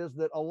fact is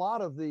that a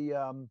lot of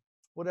the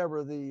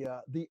whatever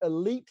the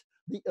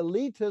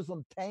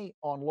elitism taint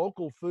on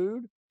local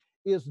food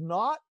is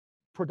not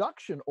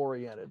production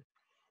oriented.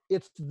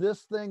 It's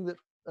this thing that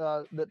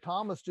that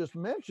Thomas just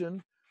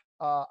mentioned.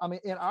 I mean,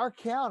 in our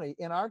county,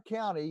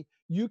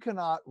 you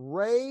cannot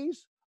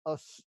raise a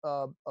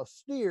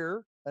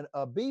steer,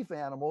 a beef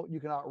animal. You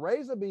cannot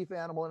raise a beef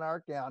animal in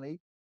our county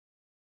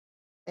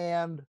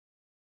and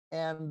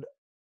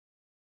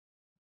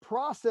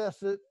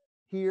process it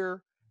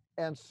here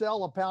and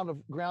sell a pound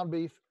of ground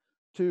beef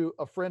to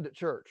a friend at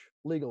church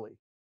legally.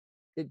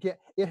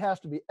 It has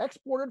to be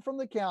exported from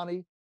the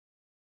county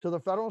to the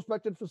federal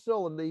inspected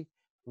facility,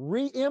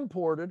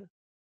 re-imported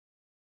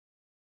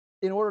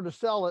in order to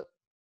sell it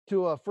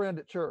to a friend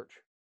at church.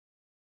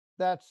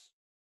 That's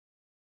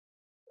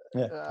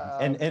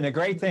and the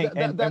great thing,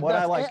 and what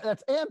I like,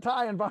 that's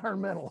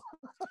anti-environmental.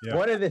 Yeah.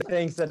 One of the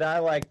things that I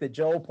like that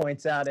Joel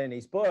points out in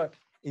his book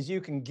is you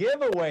can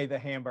give away the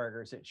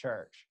hamburgers at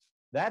church.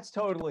 That's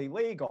totally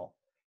legal.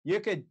 You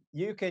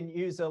can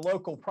use a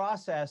local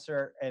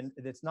processor and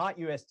that's not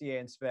USDA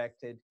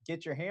inspected,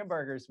 get your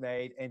hamburgers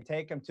made and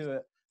take them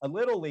to a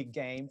little league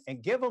game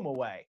and give them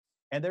away.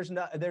 And there's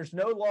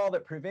no law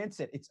that prevents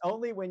it. It's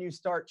only when you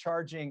start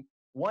charging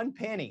 1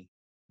 penny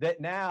that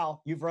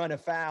now you've run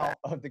afoul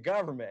of the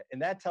government.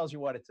 And that tells you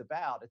what it's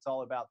about. It's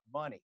all about the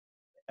money.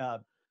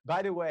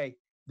 By the way,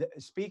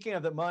 speaking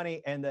of the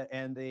money and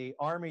the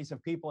armies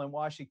of people in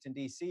Washington,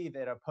 D.C.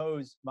 that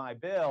oppose my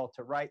bill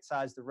to right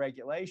size the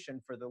regulation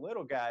for the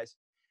little guys,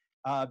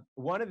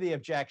 one of the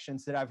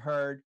objections that I've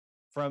heard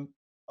from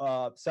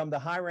some of the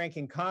high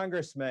ranking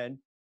congressmen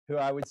who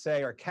I would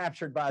say are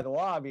captured by the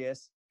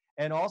lobbyists,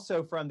 and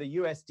also from the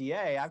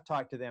USDA, I've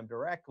talked to them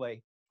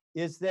directly,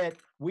 is that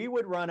we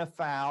would run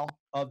afoul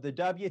of the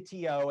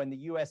WTO and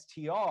the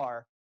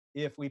USTR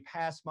if we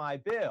pass my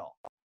bill.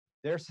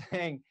 They're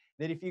saying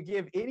that if you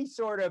give any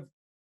sort of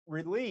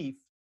relief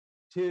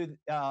to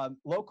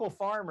local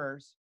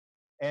farmers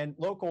and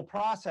local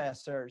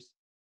processors,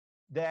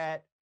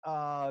 that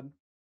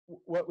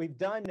what we've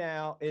done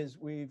now is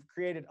we've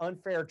created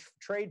unfair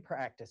trade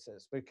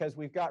practices because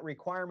we've got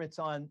requirements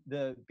on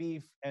the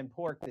beef and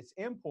pork that's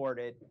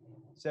imported.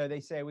 So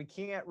they say we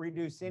can't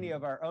reduce any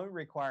of our own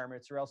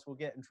requirements or else we'll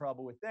get in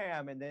trouble with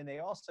them. And then they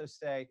also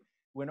say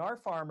when our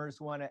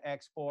farmers want to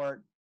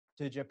export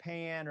to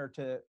Japan or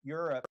to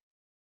Europe,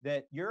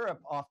 that Europe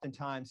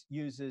oftentimes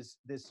uses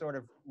this sort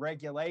of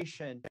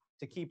regulation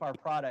to keep our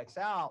products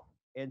out.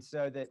 And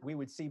so that we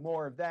would see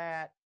more of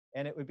that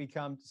and it would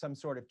become some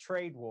sort of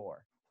trade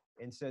war.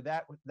 And so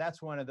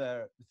that's one of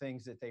the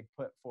things that they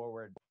put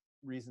forward,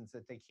 reasons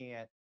that they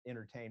can't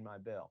entertain my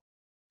bill.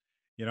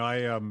 You know,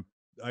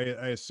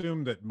 I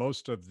assume that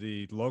most of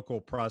the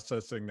local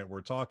processing that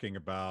we're talking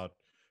about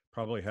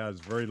probably has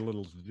very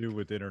little to do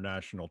with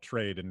international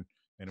trade,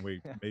 and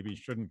we maybe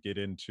shouldn't get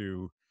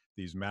into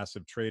these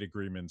massive trade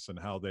agreements and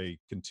how they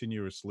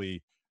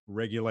continuously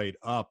regulate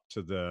up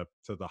to the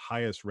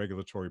highest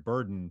regulatory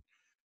burden.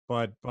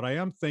 But I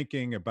am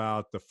thinking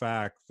about the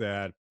fact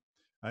that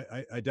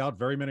I doubt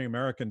very many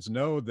Americans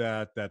know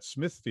that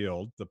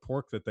Smithfield, the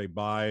pork that they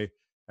buy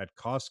at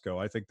Costco,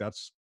 I think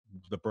that's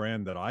the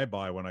brand that I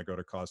buy when I go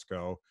to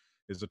Costco,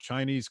 is a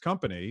Chinese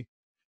company,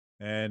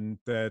 and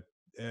that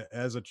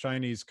as a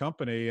Chinese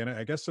company, and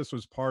I guess this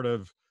was part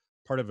of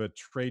a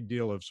trade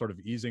deal of sort of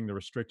easing the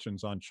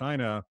restrictions on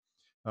China.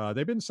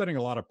 They've been sending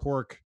a lot of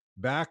pork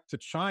back to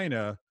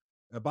China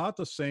about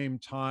the same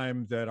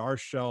time that our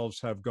shelves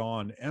have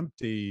gone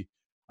empty.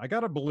 I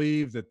got to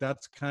believe that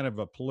that's kind of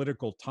a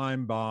political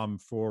time bomb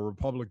for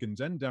Republicans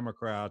and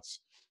Democrats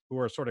who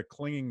are sort of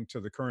clinging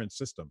to the current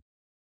system.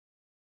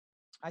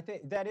 I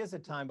think that is a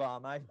time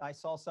bomb. I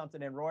saw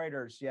something in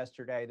Reuters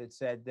yesterday that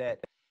said that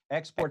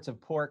exports of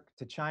pork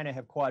to China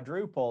have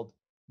quadrupled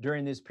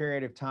during this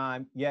period of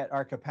time, yet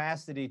our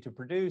capacity to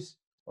produce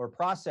or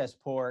process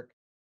pork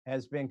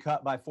has been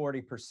cut by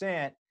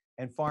 40%,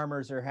 and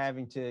farmers are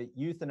having to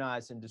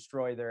euthanize and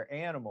destroy their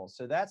animals.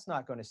 So that's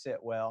not going to sit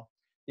well.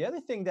 The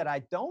other thing that I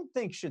don't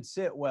think should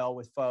sit well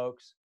with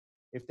folks,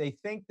 if they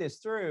think this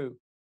through,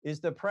 is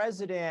the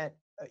president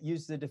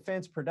used the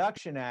Defense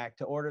Production Act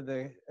to order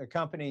the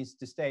companies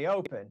to stay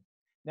open.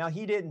 Now,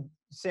 he didn't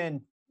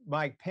send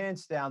Mike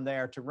Pence down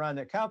there to run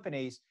the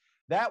companies.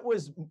 That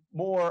was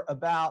more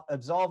about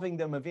absolving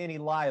them of any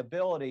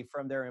liability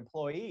from their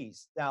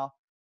employees. Now,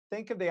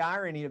 think of the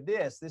irony of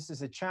this. This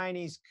is a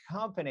Chinese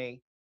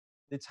company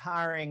that's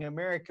hiring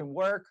American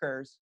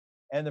workers,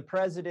 and the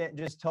president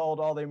just told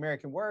all the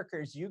American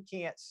workers, you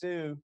can't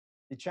sue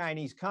the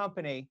Chinese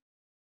company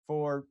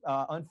for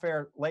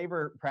unfair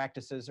labor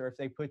practices or if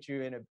they put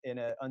you in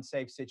an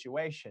unsafe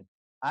situation.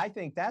 I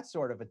think that's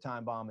sort of a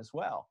time bomb as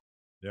well.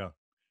 Yeah.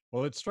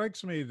 Well, it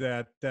strikes me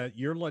that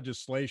your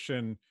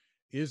legislation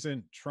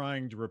isn't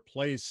trying to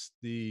replace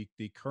the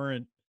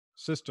current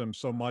system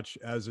so much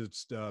as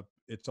it's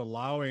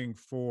allowing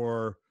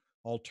for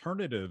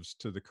alternatives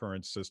to the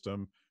current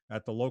system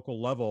at the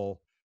local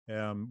level,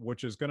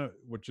 which is going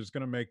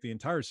to make the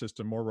entire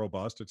system more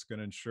robust. It's going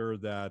to ensure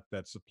that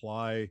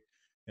supply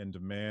and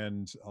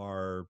demand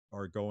are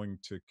going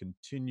to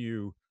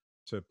continue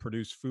to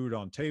produce food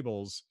on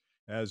tables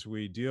as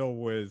we deal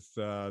with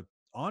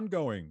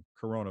ongoing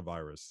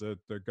coronavirus.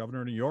 The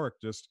governor of New York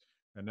just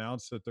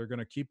announced that they're going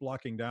to keep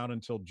locking down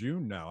until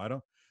June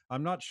now.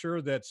 I'm not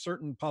sure that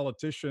certain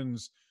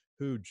politicians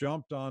who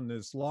jumped on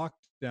this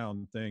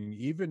lockdown thing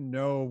even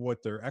know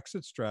what their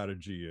exit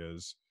strategy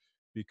is,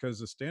 because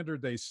the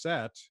standard they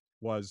set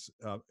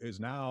is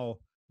now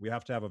we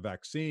have to have a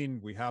vaccine,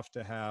 we have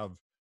to have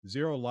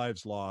 0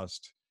 lives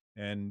lost,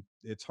 and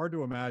it's hard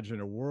to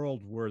imagine a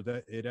world where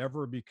that it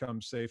ever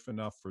becomes safe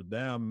enough for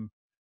them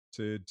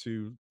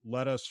to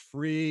let us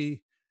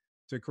free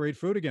to create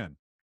food again.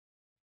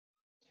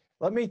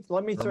 Let me Or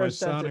am I throw something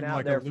sounding out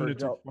like a there for lunatic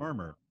Joel.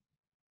 farmer?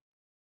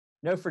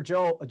 No, for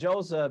Joel.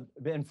 Joel's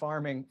been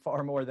farming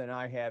far more than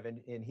I have,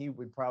 and he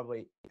would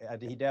probably,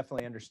 he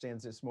definitely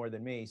understands this more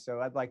than me.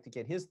 So I'd like to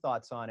get his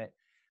thoughts on it.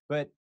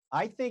 But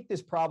I think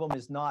this problem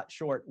is not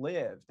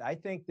short-lived. I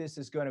think this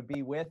is going to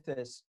be with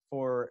us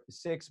for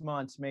 6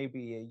 months,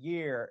 maybe a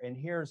year. And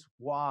here's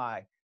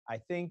why I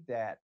think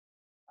that.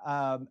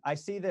 I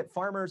see that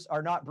farmers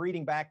are not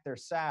breeding back their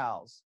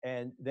sows,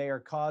 and they are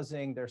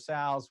causing their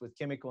sows with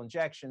chemical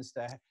injections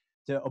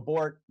to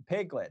abort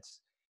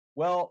piglets.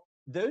 Well,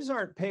 those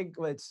aren't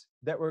piglets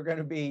that were going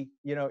to be,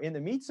 in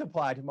the meat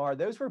supply tomorrow.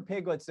 Those were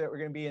piglets that were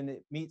going to be in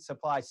the meat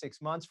supply 6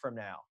 months from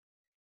now.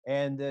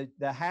 And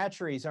the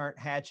hatcheries aren't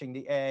hatching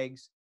the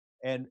eggs,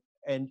 and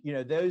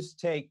those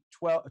take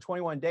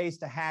 21 days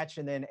to hatch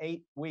and then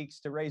 8 weeks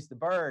to raise the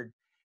bird.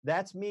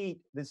 That's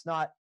meat that's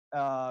not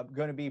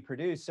going to be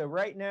produced. So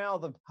right now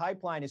the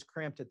pipeline is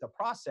cramped at the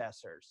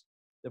processors.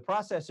 The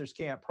processors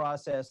can't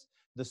process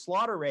the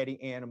slaughter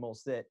ready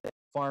animals that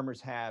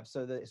farmers have,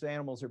 so the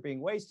animals are being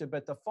wasted.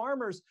 But the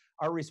farmers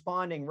are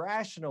responding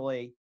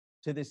rationally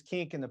to this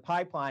kink in the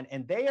pipeline,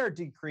 and they are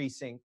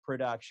decreasing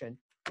production.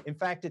 In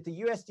fact, at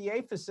the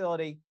USDA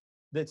facility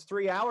that's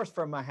 3 hours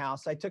from my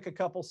house, I took a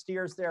couple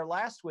steers there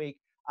last week.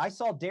 I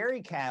saw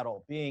dairy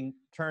cattle being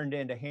turned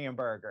into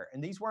hamburger,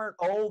 and these weren't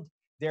old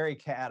dairy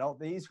cattle.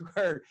 These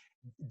were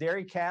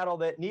dairy cattle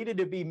that needed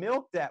to be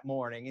milked that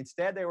morning.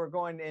 Instead, they were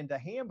going into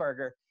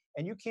hamburger,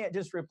 and you can't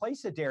just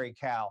replace a dairy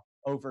cow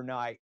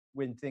overnight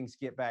when things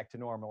get back to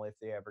normal, if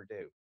they ever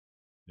do.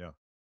 Yeah.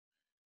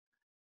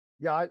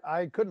 Yeah,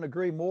 I couldn't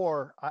agree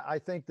more. I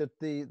think that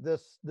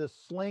this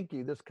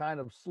kind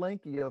of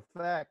slinky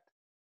effect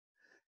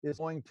is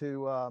going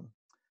to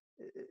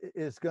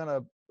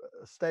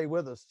stay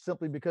with us,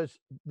 simply because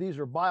these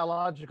are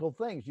biological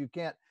things. You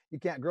can't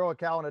grow a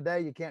cow in a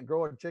day. You can't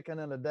grow a chicken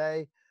in a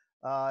day.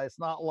 It's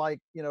not like,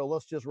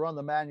 let's just run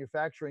the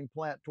manufacturing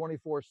plant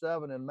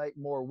 24/7 and make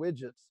more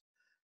widgets.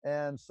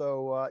 And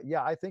so,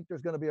 yeah, I think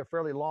there's going to be a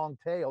fairly long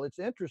tail. It's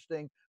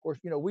interesting. Of course,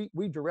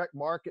 we direct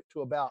market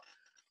to about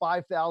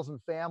 5,000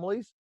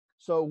 families.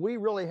 So we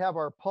really have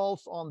our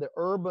pulse on the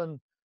urban.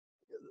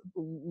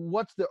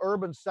 What's the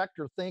urban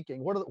sector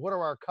thinking? What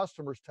are our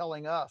customers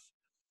telling us?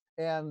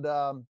 And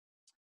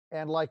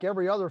like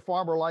every other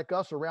farmer like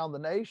us around the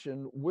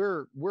nation,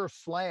 we're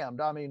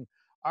slammed. I mean,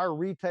 our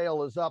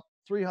retail is up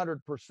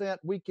 300%.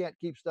 We can't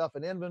keep stuff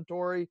in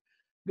inventory.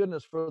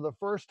 Goodness, for the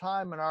first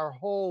time in our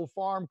whole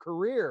farm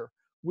career,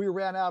 we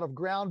ran out of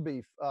ground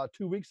beef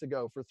 2 weeks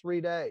ago for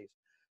 3 days,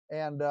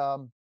 and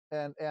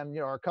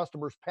our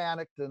customers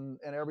panicked and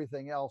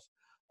everything else.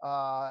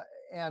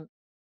 And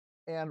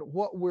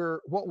what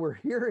we're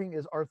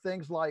hearing are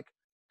things like,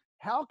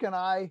 how can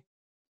I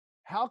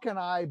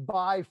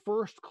buy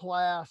first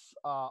class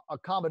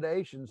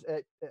accommodations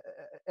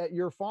at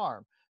your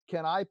farm?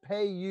 Can I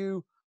pay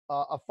you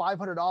a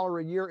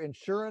 $500 a year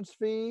insurance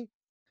fee,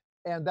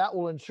 and that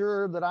will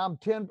ensure that I'm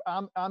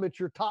at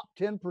your top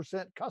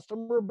 10%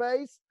 customer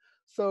base?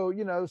 So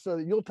so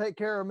that you'll take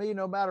care of me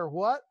no matter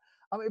what.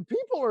 I mean,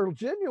 people are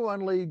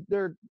genuinely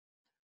they're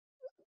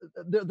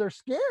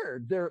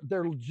scared.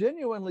 They're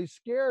genuinely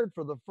scared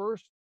for the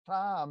first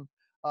time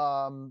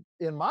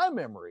in my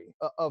memory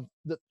of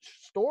the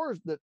stores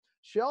that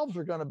shelves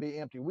are going to be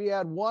empty. We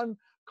had one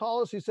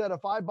call us. He said,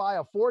 if I buy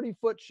a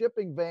 40-foot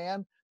shipping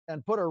van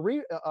and put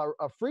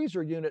a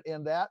freezer unit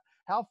in that,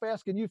 how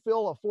fast can you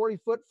fill a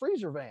 40-foot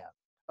freezer van?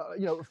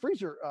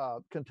 Freezer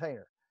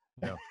container.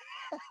 Yeah.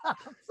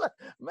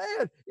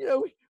 Man,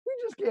 we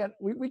just can't.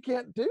 We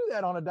can't do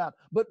that on a dime.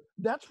 But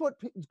that's what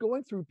is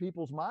going through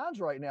people's minds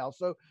right now.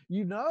 So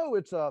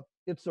it's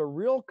a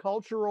real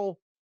cultural.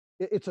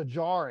 It's a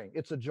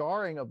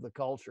jarring of the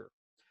culture.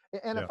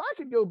 And Yeah. if I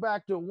could go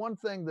back to one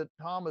thing that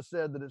Thomas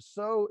said that is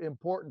so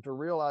important to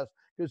realize,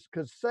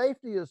 because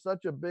safety is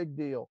such a big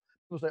deal.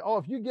 People say, oh,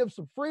 if you give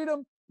some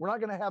freedom, we're not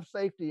going to have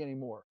safety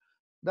anymore.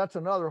 That's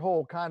another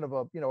whole kind of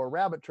a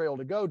rabbit trail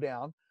to go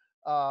down,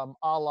 a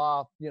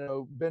la,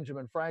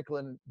 Benjamin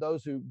Franklin.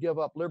 Those who give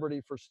up liberty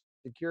for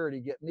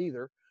security get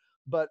neither.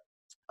 But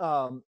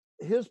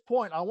his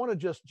point, I want to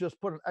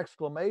just put an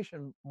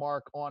exclamation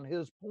mark on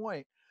his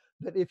point,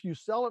 that if you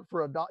sell it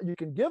for $1, you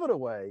can give it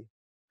away,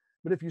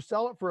 but if you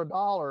sell it for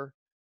 $1,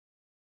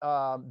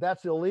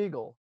 that's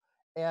illegal.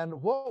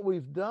 And what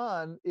we've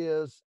done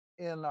is,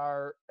 in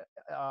our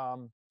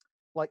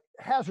like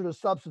hazardous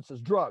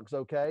substances, drugs,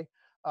 okay,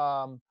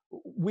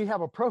 we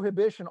have a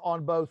prohibition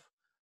on both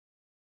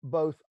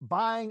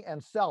buying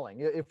and selling.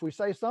 If we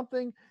say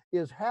something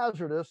is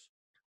hazardous,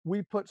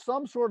 we put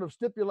some sort of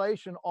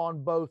stipulation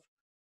on both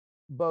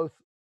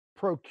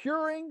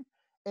procuring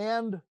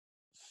and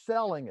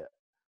selling it.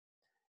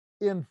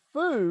 In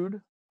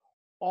food,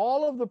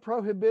 all of the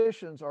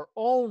prohibitions are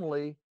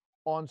only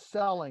on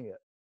selling it.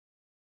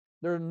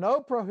 There are no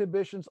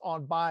prohibitions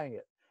on buying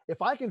it.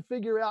 If I can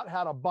figure out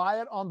how to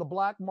buy it on the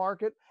black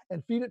market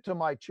and feed it to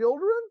my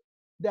children,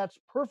 that's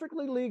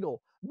perfectly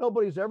legal.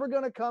 Nobody's ever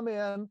going to come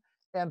in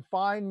and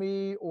fine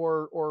me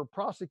or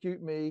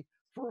prosecute me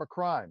for a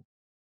crime.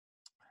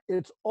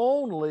 It's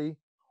only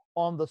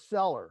on the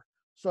seller.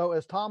 So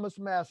as Thomas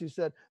Massie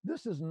said,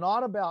 this is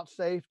not about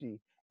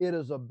safety. It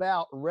is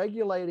about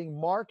regulating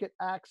market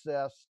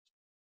access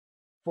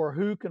for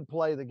who can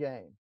play the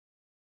game.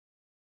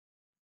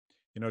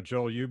 You know,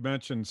 Joel, you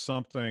mentioned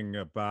something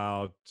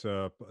about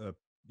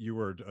you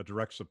were a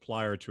direct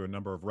supplier to a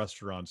number of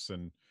restaurants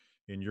in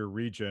your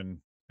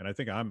region, and I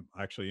think I'm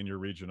actually in your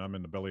region. I'm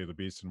in the belly of the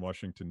beast in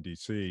Washington,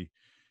 D.C.,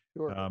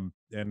 Sure.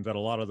 and that a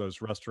lot of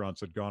those restaurants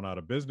had gone out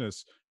of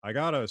business. I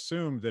gotta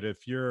assume that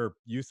if you're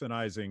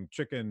euthanizing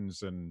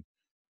chickens and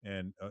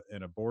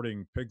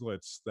aborting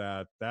piglets,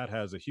 that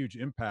has a huge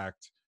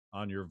impact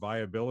on your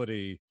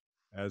viability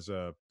as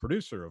a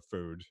producer of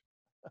food.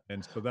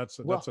 And so that's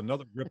Well,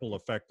 another ripple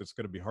effect that's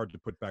going to be hard to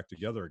put back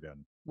together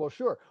again. well,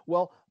 sure.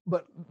 Well,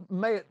 but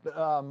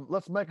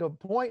let's make a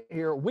point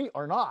here. We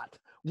are not.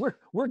 We're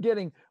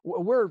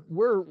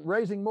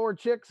raising more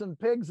chicks and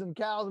pigs and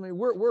cows. I mean,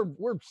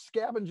 we're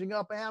scavenging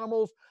up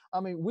animals. I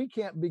mean, we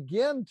can't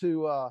begin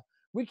to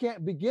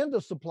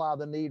supply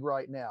the need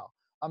right now.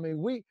 I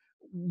mean, we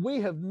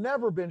have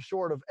never been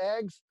short of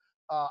eggs.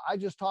 I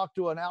just talked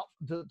to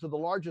to the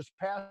largest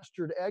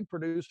pastured egg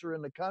producer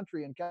in the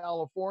country in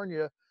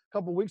California a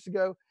couple of weeks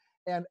ago,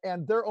 and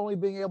they're only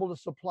being able to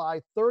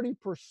supply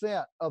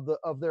 30%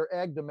 of their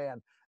egg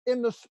demand in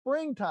the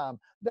springtime.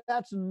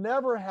 That's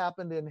never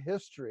happened in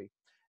history.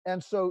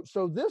 And so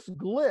this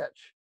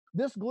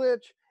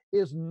glitch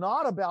is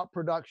not about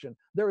production.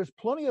 There is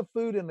plenty of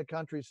food in the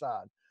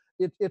countryside.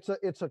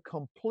 It's a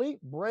complete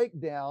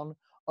breakdown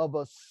of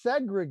a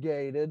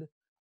segregated,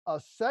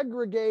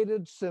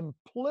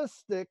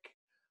 simplistic,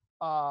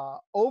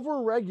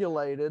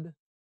 overregulated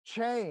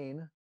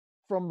chain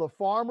from the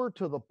farmer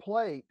to the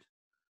plate.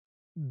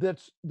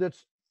 That's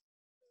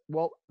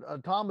well,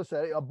 Thomas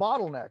said a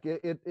bottleneck.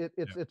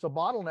 It's a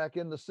bottleneck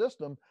in the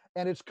system,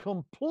 and it's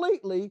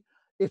completely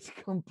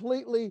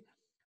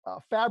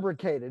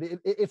fabricated.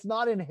 It's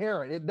not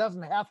inherent. It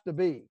doesn't have to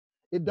be.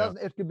 It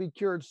doesn't. It could be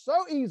cured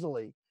so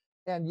easily,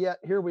 and yet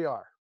here we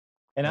are.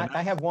 And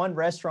I have one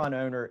restaurant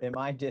owner in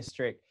my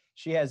district.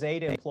 She has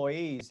 8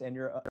 employees, and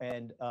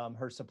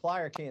her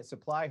supplier can't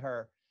supply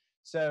her,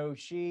 so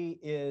she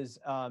is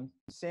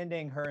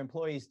sending her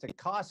employees to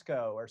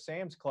Costco or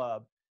Sam's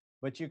Club,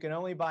 but you can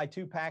only buy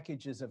 2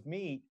 packages of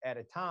meat at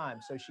a time.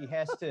 So she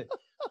has to,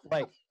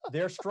 like,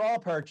 they're straw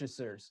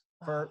purchasers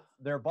for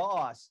their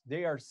boss.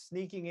 They are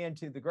sneaking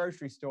into the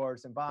grocery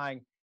stores and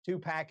buying 2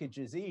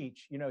 packages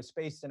each,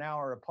 spaced an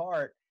hour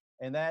apart,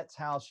 and that's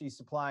how she's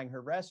supplying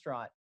her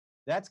restaurant.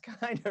 That's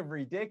kind of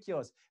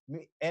ridiculous.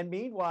 And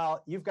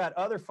meanwhile, you've got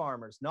other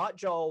farmers, not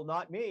Joel,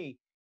 not me,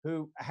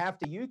 who have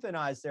to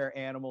euthanize their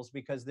animals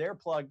because they're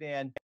plugged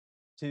in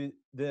to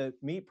the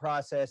meat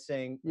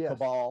processing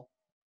cabal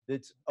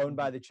that's owned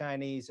by the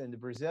Chinese and the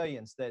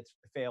Brazilians that's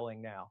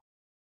failing now.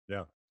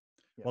 Yeah.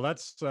 Well,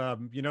 that's,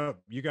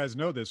 you guys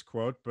know this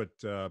quote, but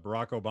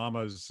Barack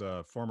Obama's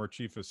former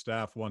chief of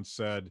staff once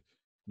said,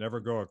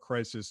 never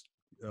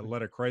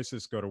let a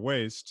crisis go to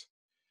waste.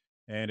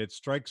 And it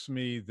strikes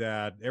me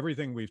that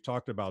everything we've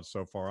talked about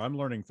so far, I'm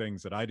learning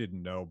things that I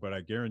didn't know, but I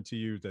guarantee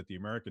you that the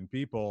American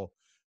people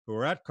who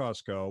are at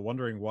Costco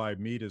wondering why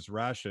meat is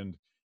rationed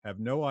have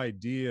no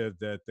idea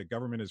that the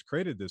government has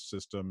created this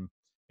system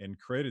and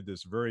created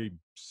this very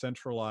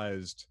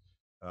centralized,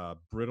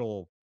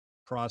 brittle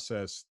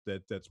process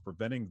that's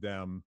preventing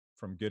them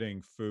from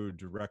getting food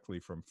directly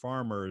from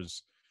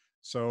farmers.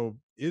 So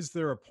is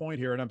there a point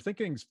here? And I'm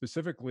thinking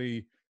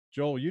specifically,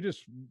 Joel, you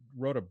just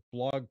wrote a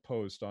blog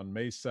post on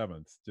May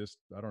 7th.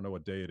 I don't know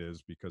what day it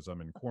is because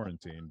I'm in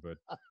quarantine, but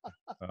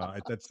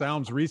that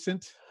sounds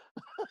recent.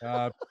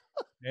 And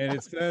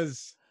it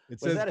says,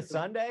 Was that a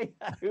Sunday?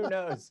 Who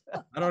knows?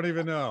 I don't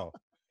even know.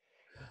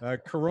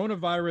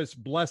 Coronavirus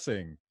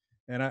blessing.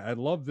 And I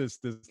love this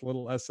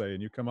little essay,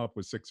 and you come up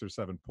with 6 or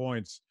 7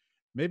 points.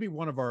 Maybe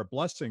one of our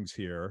blessings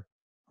here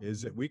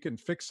is that we can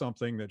fix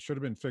something that should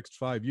have been fixed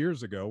 5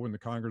 years ago when the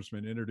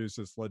congressman introduced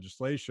this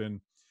legislation.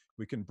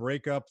 We can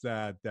break up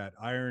that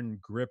iron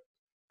grip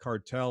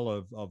cartel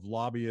of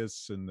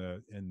lobbyists in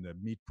the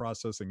meat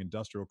processing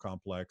industrial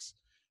complex,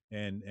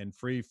 and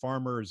free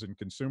farmers and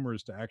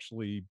consumers to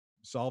actually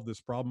solve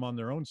this problem on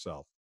their own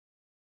self.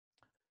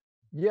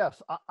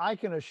 Yes, I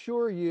can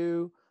assure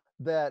you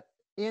that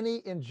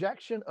any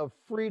injection of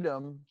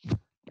freedom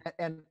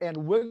and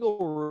wiggle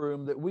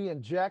room that we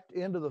inject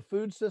into the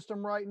food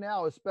system right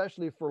now,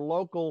 especially for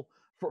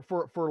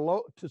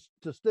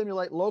to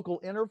stimulate local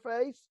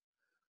interface,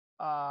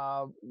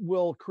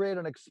 will create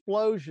an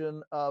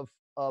explosion of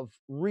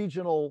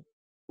regional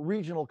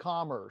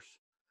commerce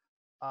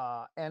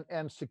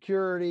and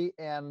security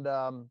and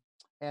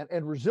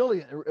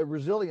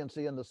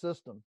resiliency in the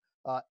system.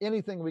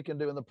 Anything we can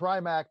do, and the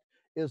Prime Act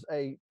is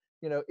a,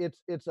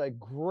 it's a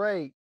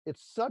great,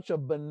 it's such a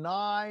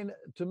benign,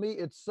 to me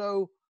it's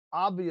so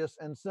obvious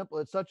and simple.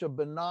 It's such a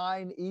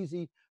benign,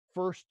 easy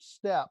first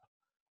step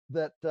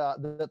that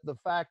that the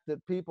fact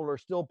that people are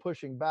still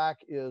pushing back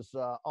is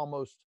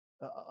almost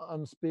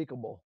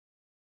unspeakable.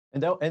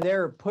 And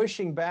they're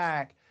pushing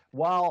back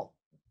while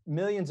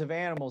millions of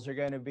animals are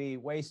going to be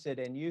wasted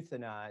and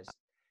euthanized.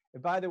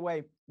 And by the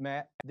way,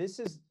 Matt, this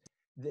is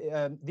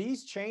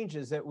these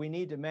changes that we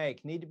need to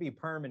make need to be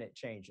permanent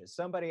changes.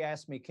 Somebody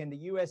asked me, can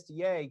the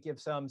USDA give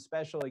some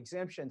special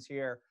exemptions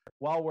here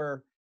while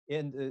we're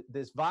in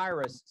this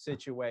virus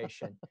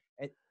situation?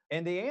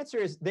 And the answer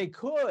is they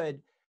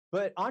could,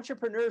 but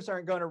entrepreneurs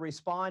aren't going to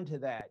respond to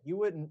that. You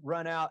wouldn't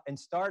run out and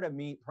start a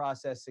meat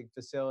processing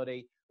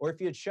facility, or if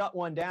you'd shut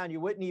one down,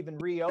 you wouldn't even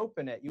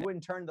reopen it. You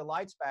wouldn't turn the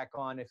lights back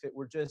on if it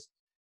were just,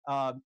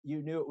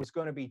 you knew it was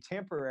going to be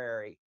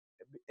temporary.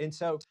 And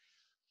so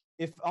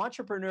if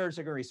entrepreneurs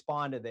are going to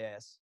respond to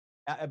this,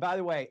 by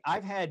the way,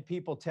 I've had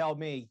people tell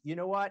me, you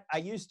know what, I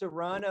used to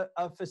run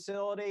a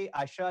facility,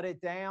 I shut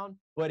it down,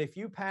 but if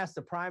you pass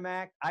the Prime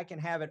Act, I can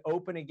have it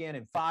open again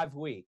in 5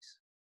 weeks.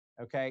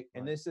 Okay.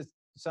 And this is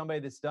somebody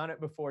that's done it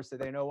before, so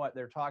they know what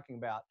they're talking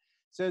about.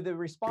 So the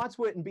response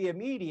wouldn't be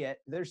immediate.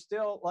 There's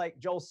still, like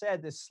Joel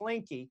said, this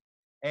slinky,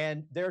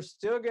 and there's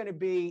still going to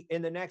be,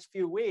 in the next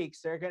few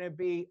weeks, there are going to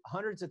be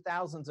hundreds of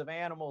thousands of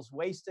animals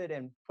wasted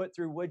and put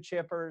through wood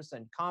chippers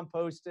and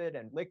composted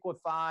and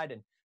liquefied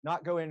and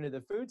not go into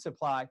the food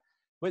supply.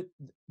 But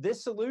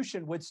this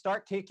solution would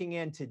start kicking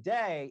in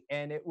today,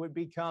 and it would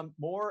become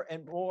more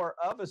and more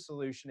of a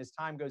solution as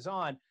time goes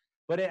on.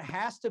 But it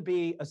has to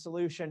be a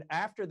solution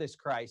after this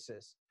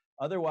crisis.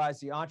 Otherwise,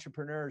 the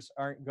entrepreneurs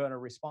aren't going to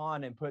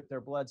respond and put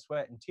their blood,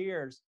 sweat, and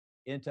tears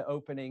into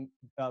opening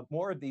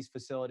more of these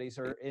facilities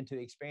or into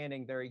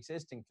expanding their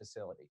existing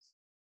facilities.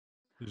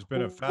 There's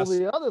been a well,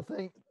 the other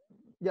thing,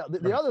 yeah,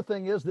 the other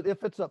thing is that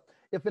if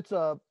it's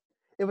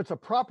a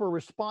proper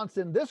response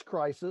in this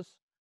crisis,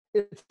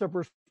 it's a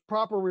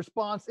proper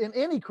response in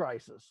any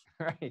crisis.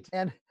 Right.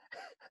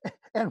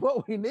 And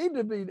what we need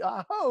to be,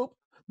 I hope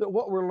that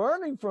what we're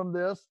learning from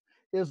this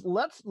is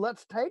let's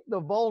take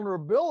the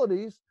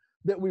vulnerabilities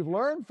that we've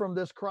learned from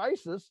this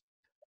crisis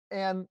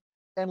and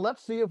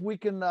let's see if we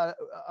can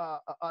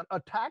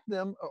attack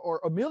them or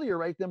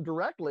ameliorate them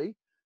directly,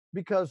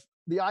 because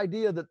the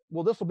idea that,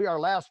 well, this will be our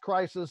last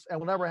crisis and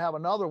we'll never have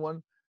another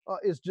one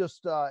is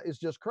just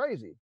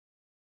crazy.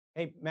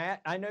 Hey,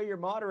 Matt, I know you're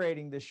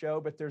moderating the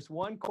show, but there's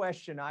one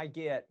question I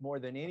get more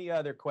than any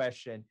other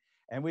question,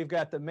 and we've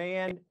got the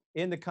man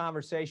in the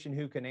conversation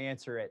who can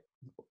answer it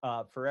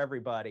for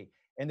everybody.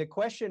 And the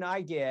question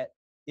I get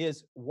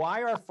is,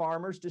 why are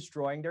farmers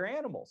destroying their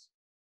animals?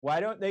 Why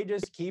don't they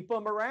just keep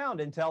them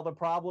around until the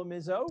problem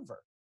is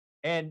over?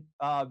 And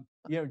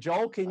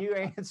Joel, can you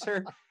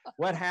answer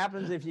what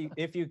happens if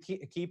you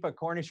keep a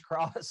Cornish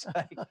cross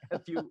like a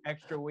few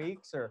extra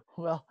weeks? Or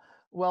well,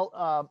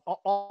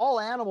 all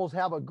animals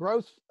have a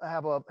growth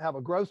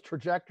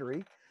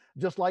trajectory,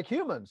 just like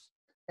humans,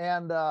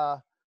 and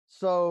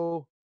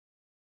so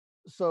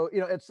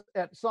it's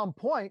at some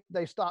point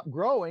they stop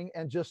growing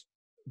and just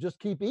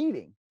keep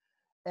eating.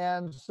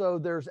 And so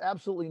there's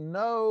absolutely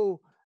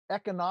no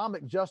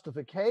economic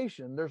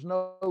justification. There's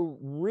no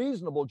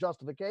reasonable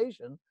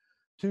justification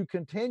to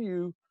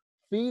continue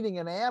feeding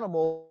an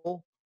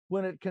animal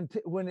when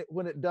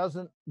it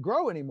doesn't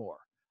grow anymore.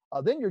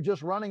 Then you're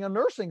just running a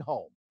nursing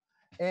home,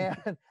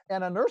 and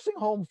a nursing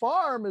home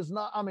farm is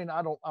not. I mean,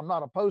 I'm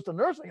not opposed to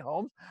nursing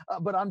homes,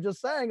 but I'm just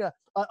saying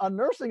a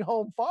nursing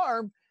home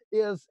farm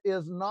is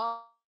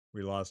not.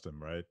 We lost him,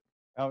 right?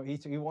 Oh,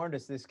 he warned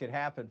us this could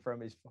happen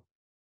from his.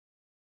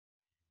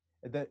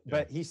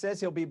 But he says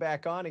he'll be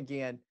back on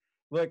again.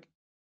 Look,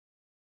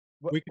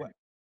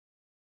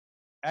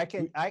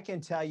 I can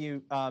tell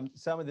you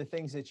some of the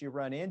things that you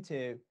run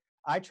into.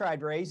 I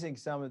tried raising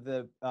some of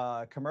the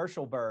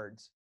commercial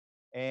birds,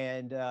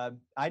 and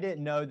I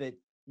didn't know that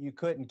you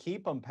couldn't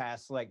keep them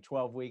past like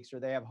 12 weeks,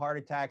 or they have heart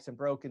attacks and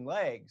broken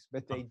legs,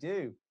 but they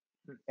do.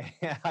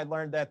 And I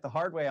learned that the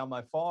hard way on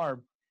my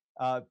farm.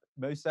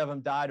 Most of them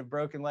died of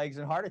broken legs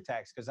and heart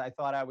attacks because I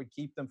thought I would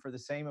keep them for the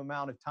same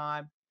amount of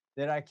time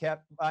that I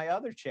kept my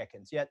other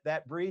chickens. Yet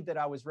that breed that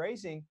I was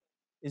raising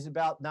is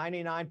about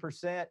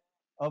 99%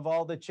 of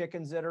all the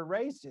chickens that are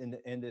raised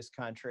in this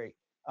country.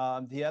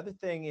 The other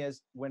thing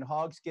is, when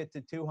hogs get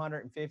to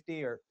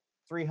 250 or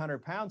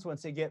 300 pounds,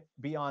 once they get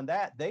beyond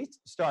that, they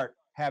start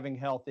having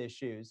health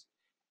issues.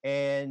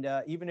 And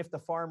even if the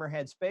farmer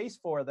had space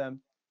for them,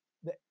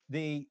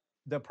 the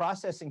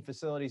processing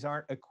facilities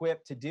aren't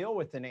equipped to deal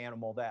with an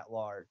animal that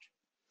large.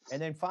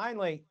 And then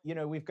finally,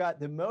 we've got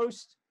the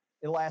most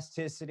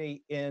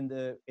elasticity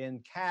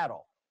in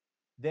cattle.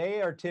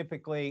 They are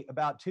typically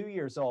about 2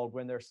 years old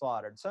when they're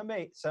slaughtered. Some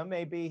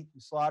may be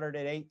slaughtered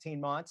at 18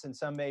 months, and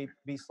some may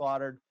be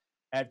slaughtered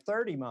at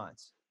 30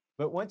 months.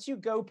 But once you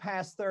go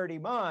past 30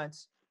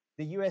 months,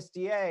 the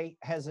USDA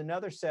has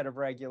another set of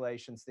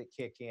regulations that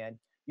kick in.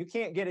 You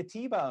can't get a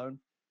T-bone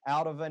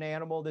out of an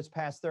animal that's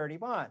past 30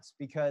 months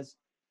because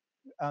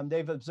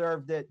they've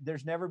observed that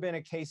there's never been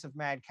a case of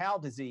mad cow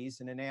disease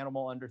in an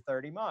animal under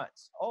 30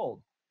 months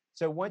old.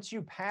 So once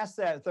you pass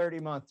that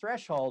 30-month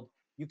threshold,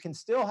 you can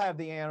still have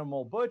the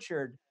animal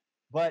butchered,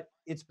 but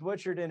it's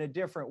butchered in a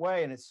different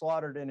way and it's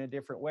slaughtered in a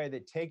different way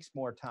that takes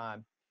more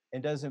time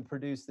and doesn't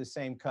produce the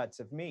same cuts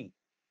of meat.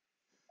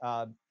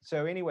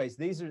 So anyways,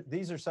 these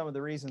are some of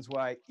the reasons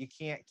why you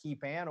can't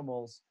keep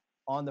animals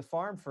on the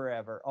farm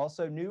forever.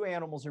 Also, new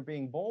animals are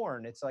being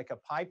born. It's like a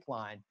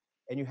pipeline,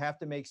 and you have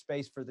to make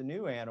space for the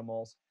new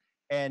animals.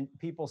 And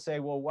people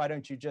say, well, why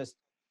don't you just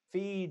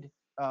feed?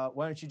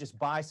 Why don't you just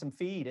buy some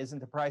feed? Isn't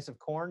the price of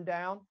corn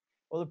down?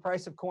 Well, the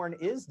price of corn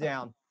is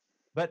down,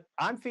 but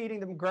I'm feeding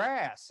them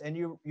grass, and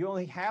you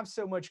only have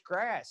so much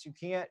grass. You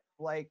can't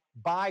like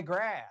buy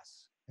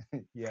grass.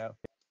 Yeah.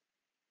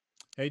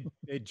 Hey,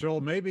 Joel,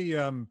 maybe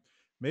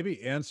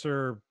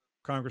answer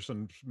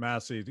Congressman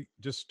Massie.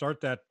 Just start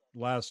that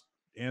last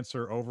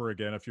answer over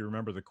again if you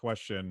remember the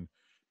question,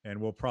 and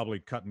we'll probably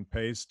cut and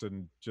paste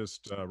and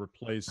just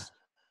replace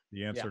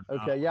the answer.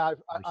 Yeah. Okay. Yeah,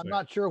 I'm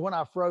not sure when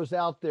I froze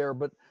out there,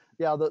 but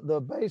yeah, the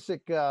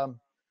basic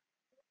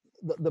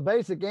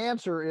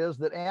answer is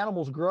that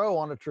animals grow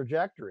on a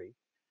trajectory,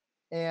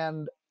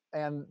 and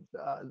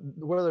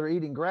whether they're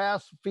eating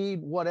grass,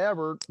 feed,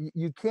 whatever,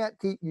 you can't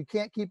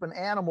keep an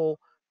animal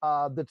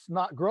that's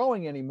not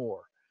growing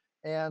anymore.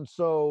 And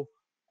so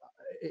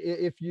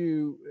if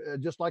you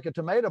just like a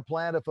tomato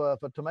plant, if a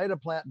tomato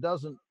plant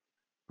doesn't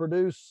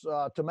produce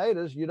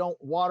tomatoes, you don't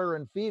water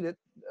and feed it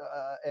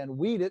and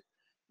weed it.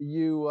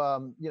 You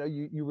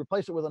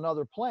replace it with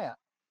another plant.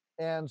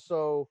 And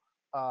so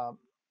the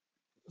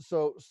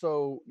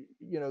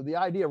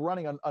idea of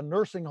running a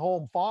nursing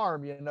home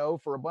farm,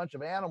 for a bunch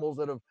of animals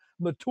that have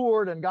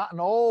matured and gotten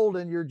old,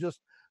 and you're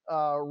just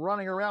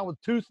running around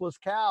with toothless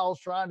cows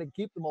trying to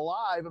keep them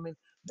alive. I mean,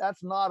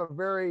 that's not a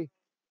very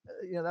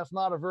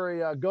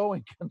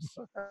going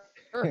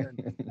concern.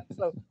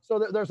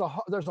 So there's a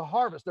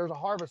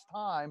harvest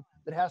time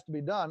that has to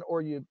be done,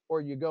 or you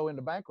go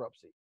into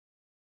bankruptcy.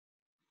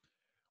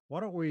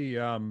 Why don't we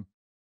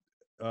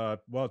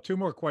well, two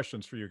more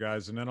questions for you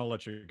guys, and then I'll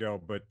let you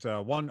go. But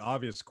one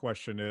obvious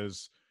question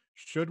is,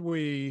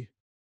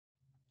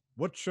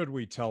 what should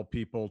we tell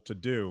people to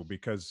do?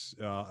 Because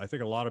I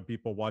think a lot of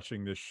people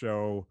watching this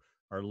show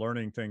are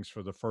learning things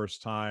for the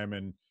first time,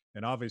 and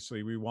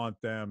obviously we want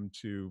them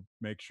to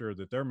make sure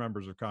that their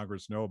members of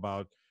Congress know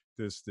about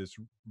this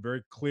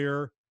very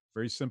clear,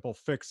 very simple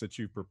fix that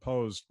you've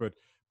proposed. But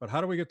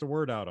how do we get the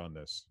word out on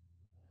this?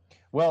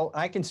 Well,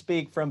 I can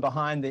speak from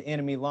behind the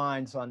enemy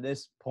lines on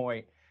this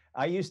point.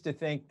 I used to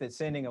think that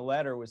sending a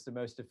letter was the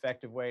most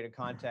effective way to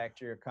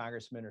contact your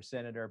congressman or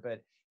senator,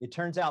 but it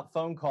turns out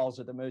phone calls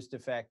are the most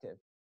effective.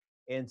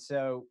 And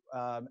so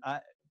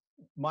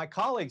my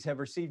colleagues have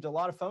received a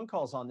lot of phone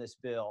calls on this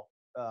bill.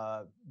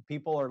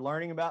 People are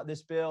learning about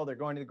this bill. They're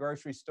going to the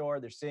grocery store.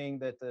 They're seeing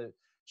that the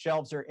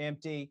shelves are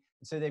empty.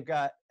 And so they've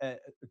got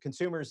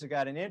consumers have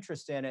got an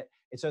interest in it.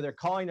 And so they're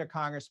calling their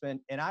congressman.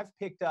 And I've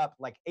picked up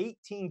like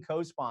 18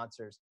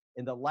 co-sponsors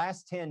in the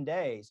last 10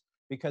 days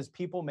because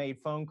people made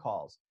phone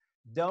calls.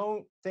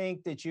 Don't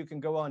think that you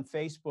can go on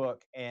Facebook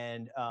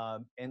and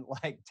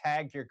like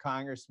tag your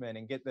congressman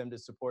and get them to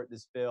support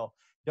this bill.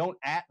 Don't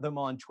 @ them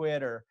on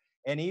Twitter.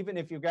 And even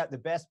if you've got the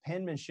best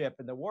penmanship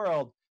in the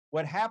world,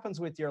 what happens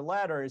with your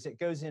letter is it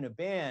goes in a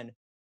bin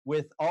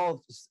with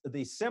all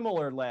the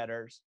similar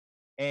letters.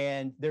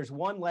 And there's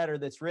one letter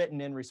that's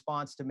written in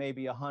response to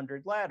maybe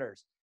 100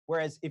 letters.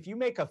 Whereas if you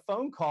make a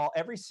phone call,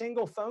 every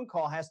single phone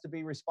call has to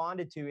be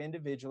responded to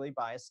individually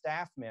by a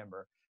staff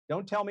member.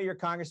 Don't tell me your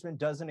congressman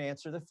doesn't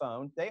answer the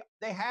phone.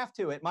 They have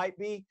to. It might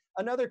be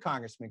another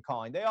congressman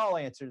calling. They all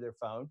answer their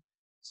phone.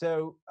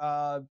 So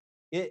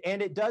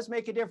it does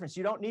make a difference.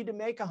 You don't need to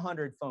make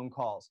 100 phone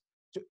calls.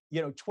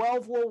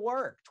 12 will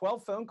work.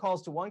 12 phone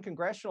calls to one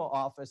congressional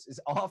office is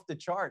off the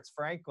charts,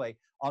 frankly,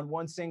 on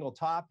one single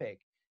topic.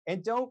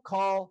 And don't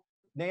call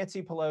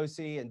Nancy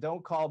Pelosi and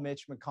don't call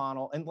Mitch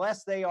McConnell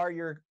unless they are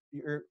your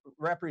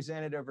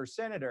representative or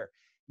senator.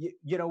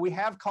 We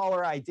have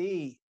caller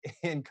ID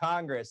in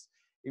Congress,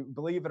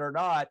 believe it or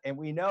not, and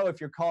we know if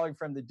you're calling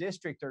from the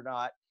district or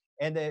not.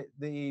 And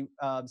the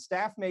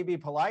staff may be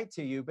polite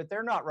to you, but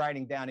they're not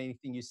writing down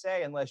anything you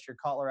say unless your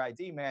caller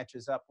ID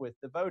matches up with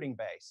the voting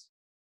base.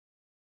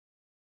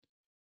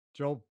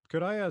 Joel,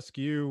 could I ask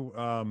you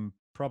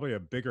probably a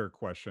bigger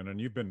question?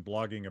 And you've been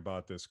blogging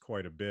about this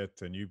quite a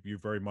bit, and you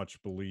very much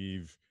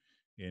believe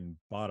in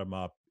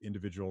bottom-up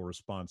individual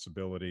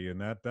responsibility, and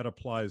that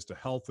applies to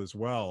health as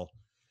well.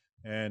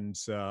 And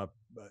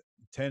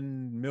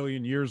 10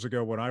 million years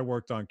ago, when I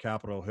worked on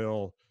Capitol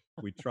Hill,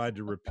 we tried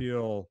to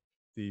repeal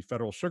the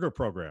federal sugar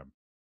program,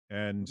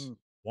 and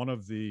one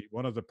of the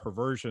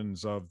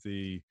perversions of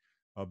the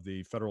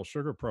federal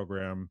sugar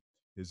program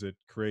is it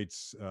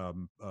creates a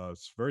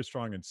very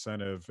strong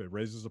incentive. It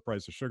raises the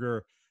price of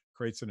sugar,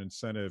 creates an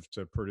incentive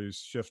to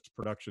shift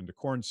production to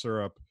corn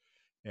syrup,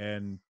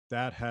 and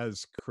that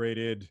has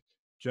created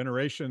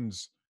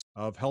generations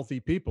of healthy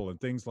people,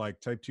 and things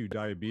like type 2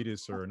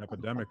 diabetes are an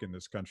epidemic in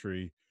this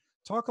country.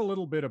 Talk a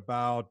little bit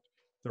about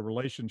the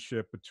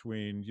relationship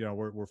between,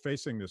 we're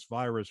facing this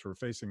virus, we're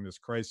facing this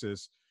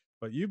crisis,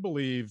 but you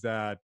believe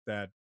that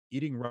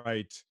eating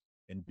right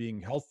and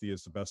being healthy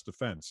is the best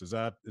defense. Is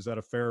that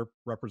a fair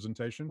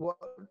representation? Well,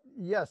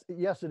 yes,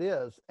 it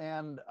is.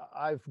 And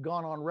I've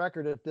gone on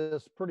record at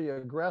this pretty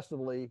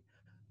aggressively.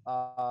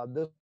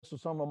 This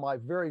was some of my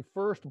very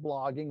first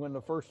blogging when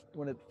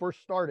it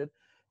first started.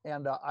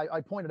 And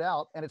I pointed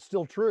out, and it's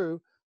still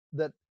true,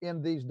 that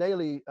in these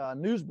daily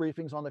news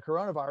briefings on the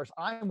coronavirus,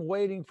 I'm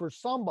waiting for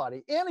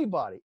somebody,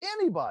 anybody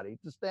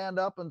to stand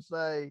up and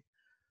say,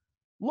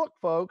 look,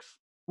 folks,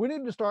 we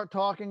need to start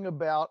talking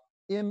about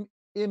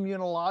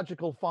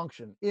immunological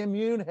function,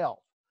 immune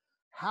health.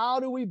 How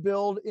do we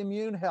build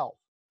immune health?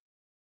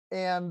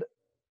 And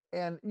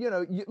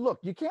look,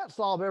 you can't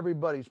solve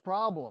everybody's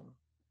problem,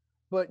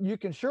 but you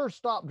can sure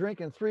stop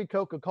drinking 3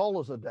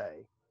 Coca-Colas a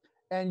day,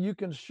 and you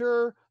can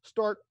sure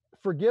start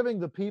forgiving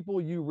the people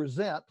you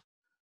resent,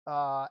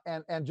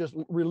 and just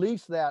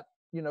release that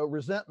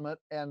resentment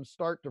and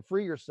start to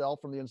free yourself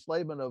from the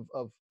enslavement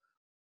of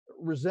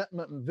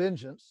resentment and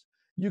vengeance.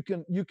 You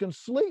can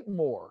sleep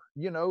more,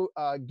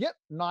 get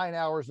 9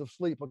 hours of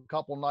sleep a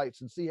couple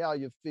nights and see how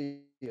you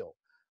feel.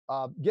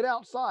 Get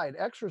outside,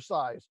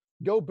 exercise,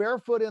 go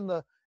barefoot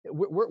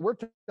we're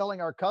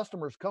telling our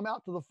customers, come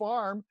out to the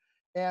farm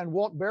and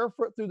walk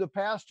barefoot through the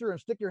pasture and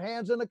stick your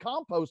hands in the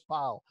compost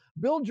pile.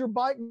 Build your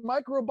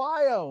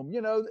microbiome.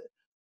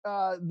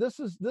 This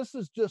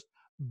is just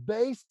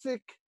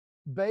basic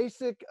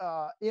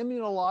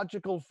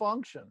immunological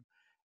function.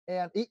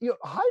 And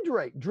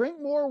hydrate, drink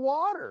more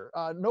water.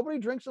 Nobody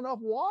drinks enough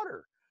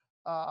water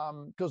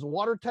because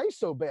water tastes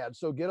so bad.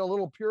 So get a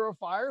little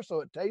purifier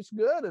so it tastes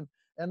good,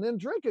 and then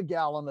drink a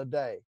gallon a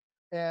day,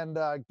 and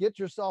get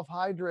yourself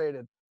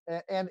hydrated,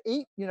 and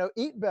eat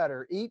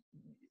better, eat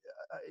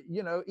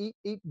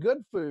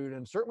good food,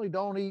 and certainly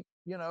don't eat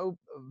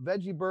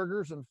veggie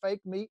burgers and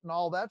fake meat and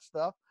all that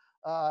stuff.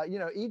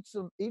 Eat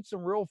some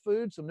real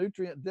food, some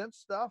nutrient dense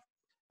stuff,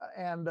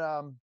 and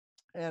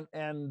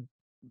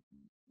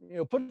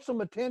put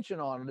some attention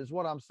on it is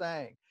what I'm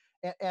saying.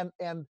 And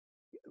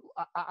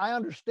I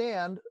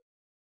understand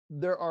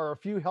there are a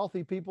few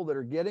healthy people that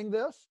are getting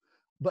this,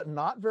 but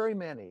not very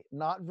many.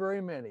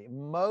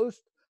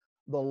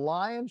 The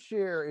lion's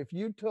share, if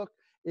you took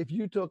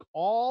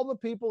all the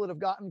people that have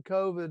gotten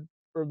COVID,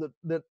 or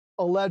that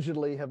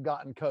allegedly have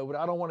gotten COVID,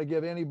 I don't want to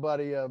give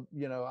anybody I'm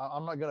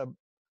not going to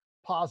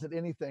posit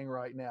anything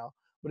right now,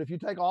 but if you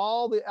take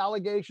all the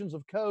allegations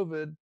of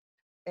COVID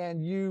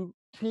and you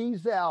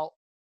tease out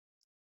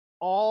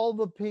all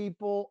the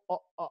people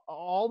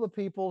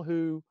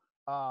who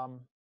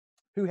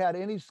had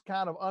any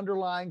kind of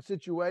underlying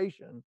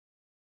situation,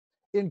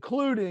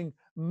 including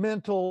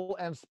mental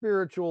and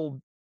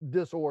spiritual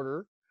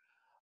disorder,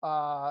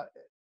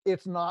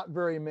 it's not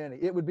very many.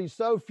 It would be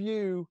so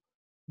few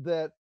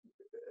that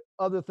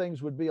other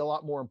things would be a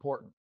lot more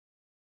important.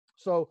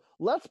 So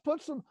let's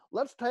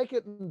take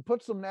it and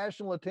put some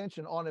national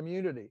attention on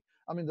immunity.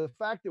 I mean, the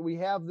fact that we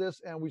have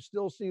this and we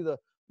still see the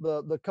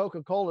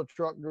Coca-Cola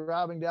truck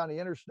driving down the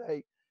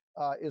interstate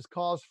is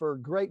cause for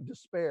great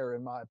despair,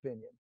 in my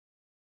opinion.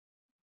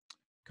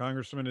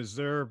 Congressman, is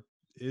there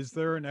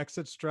an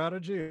exit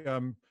strategy?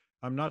 I'm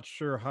not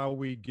sure how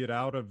we get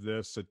out of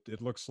this.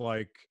 It looks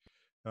like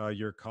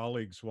your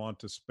colleagues want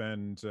to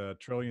spend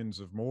trillions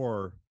of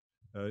more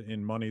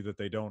in money that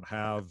they don't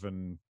have,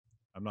 and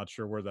I'm not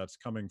sure where that's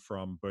coming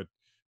from. But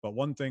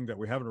one thing that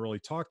we haven't really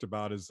talked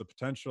about is the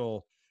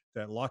potential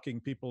that locking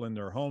people in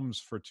their homes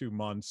for 2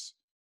 months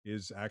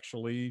is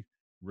actually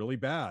really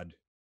bad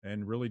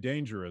and really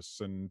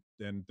dangerous. And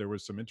there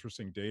was some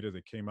interesting data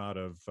that came out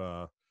of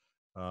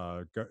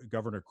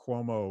Governor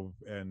Cuomo,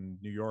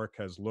 and New York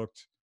has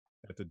looked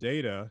at the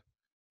data,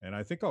 and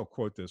I think I'll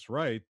quote this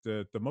right.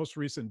 The most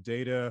recent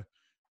data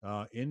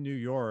in New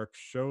York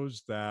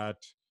shows that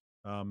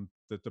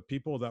that the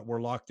people that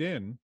were locked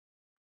in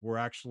were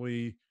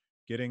actually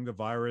getting the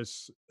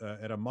virus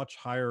at a much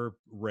higher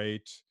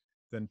rate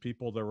than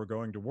people that were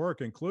going to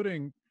work,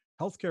 including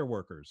healthcare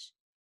workers.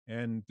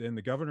 And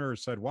the governor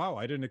said, "Wow,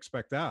 I didn't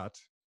expect that."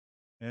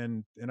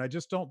 And I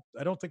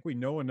don't think we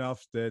know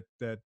enough that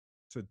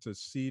to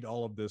cede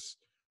all of this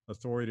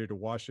authority to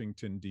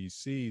Washington,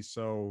 D.C.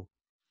 So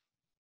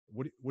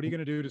what are you going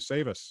to do to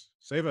save us?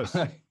 Save us.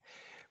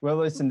 Well,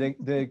 listen,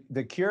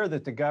 the cure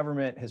that the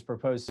government has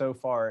proposed so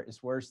far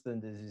is worse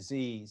than the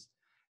disease.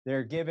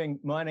 They're giving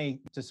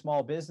money to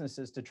small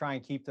businesses to try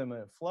and keep them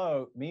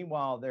afloat.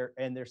 Meanwhile,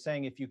 they're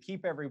saying if you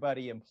keep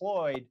everybody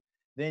employed,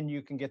 then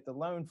you can get the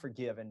loan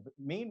forgiven. But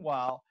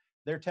meanwhile,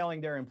 they're telling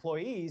their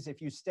employees,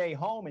 if you stay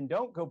home and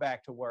don't go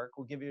back to work,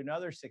 we'll give you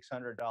another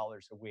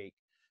 $600 a week.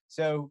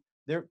 So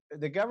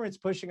the government's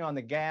pushing on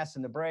the gas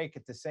and the brake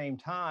at the same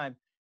time.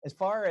 As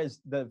far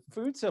as the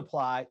food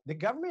supply, the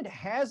government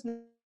has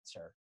no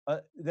answer.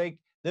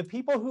 The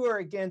people who are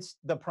against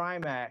the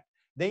Prime Act,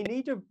 they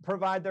need to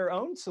provide their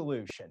own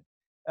solution.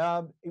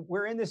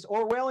 we're in this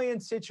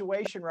Orwellian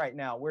situation right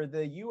now where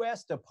the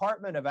U.S.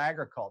 Department of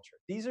Agriculture,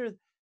 these are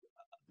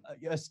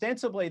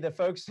ostensibly the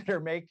folks that are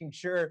making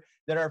sure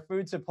that our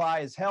food supply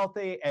is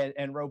healthy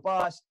and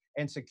robust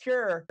and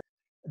secure.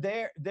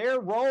 Their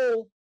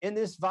role in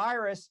this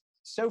virus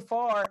so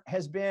far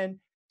has been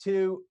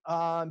to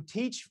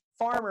teach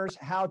farmers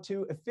how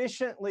to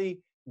efficiently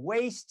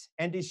waste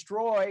and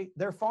destroy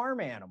their farm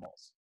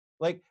animals.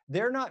 Like,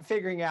 they're not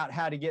figuring out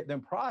how to get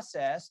them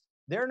processed.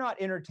 They're not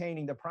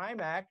entertaining the Prime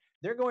Act.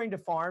 They're going to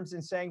farms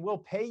and saying, we'll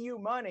pay you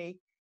money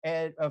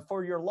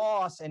for your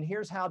loss, and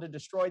here's how to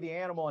destroy the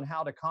animal and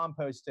how to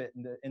compost it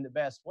in the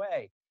best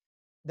way.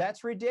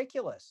 That's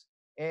ridiculous.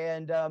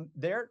 And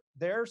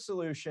their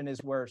solution is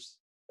worse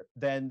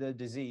than the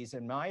disease,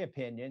 in my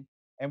opinion.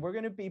 And we're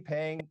going to be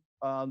paying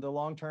the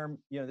long-term,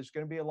 there's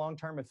going to be a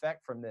long-term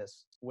effect from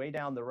this way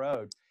down the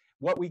road.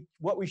 What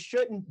we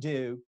shouldn't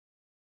do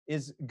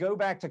is go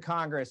back to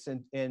Congress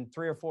in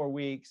 3 or 4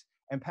 weeks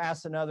and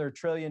pass another $1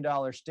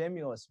 trillion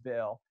stimulus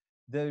bill.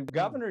 The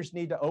governors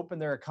need to open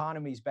their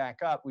economies back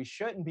up. We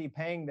shouldn't be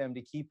paying them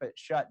to keep it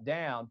shut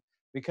down,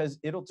 because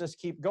it'll just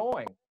keep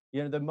going.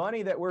 The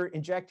money that we're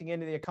injecting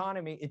into the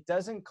economy, it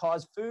doesn't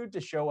cause food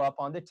to show up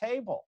on the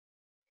table.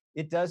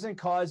 It doesn't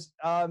cause,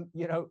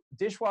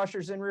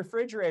 dishwashers and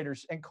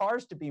refrigerators and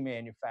cars to be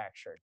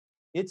manufactured.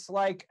 It's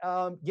like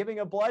giving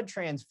a blood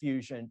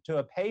transfusion to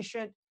a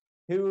patient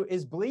who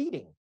is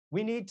bleeding.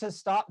 We need to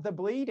stop the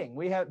bleeding.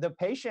 The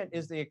patient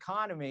is the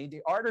economy.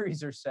 The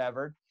arteries are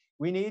severed.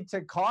 We need to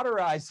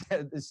cauterize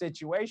the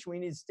situation. We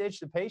need to stitch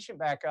the patient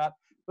back up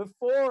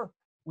before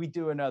we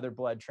do another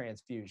blood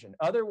transfusion.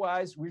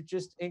 Otherwise, we're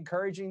just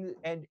encouraging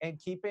and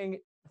keeping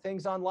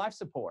things on life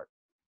support.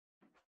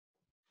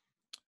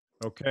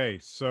 Okay,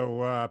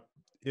 so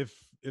if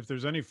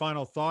there's any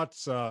final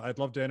thoughts, I'd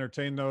love to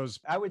entertain those.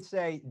 I would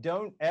say,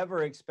 don't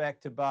ever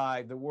expect to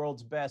buy the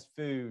world's best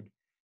food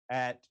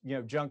at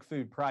junk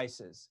food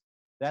prices.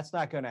 That's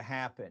not going to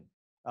happen.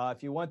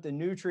 If you want the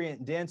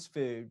nutrient-dense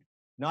food,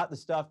 not the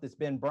stuff that's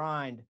been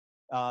brined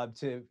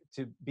to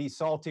be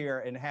saltier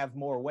and have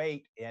more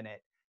weight in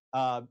it,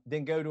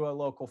 then go to a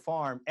local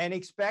farm and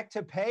expect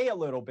to pay a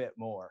little bit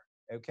more.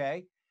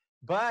 Okay,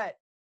 but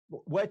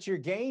what you're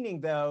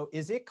gaining though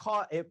is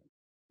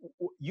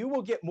you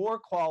will get more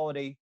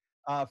quality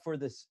for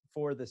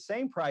the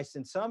same price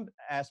in some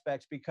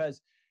aspects,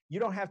 because you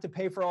don't have to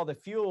pay for all the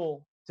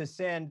fuel to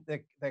send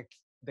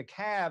the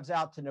calves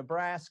out to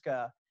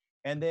Nebraska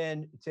and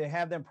then to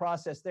have them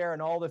processed there,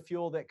 and all the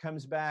fuel that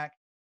comes back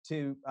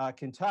to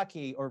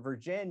Kentucky or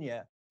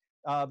Virginia.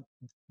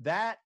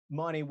 That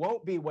money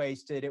won't be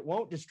wasted. It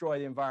won't destroy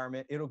the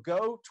environment. It'll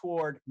go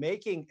toward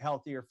making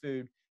healthier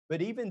food.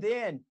 But even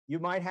then, you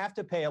might have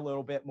to pay a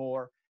little bit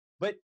more,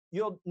 but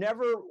you'll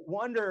never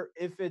wonder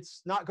if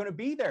it's not going to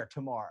be there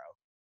tomorrow.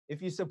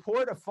 If you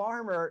support a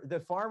farmer,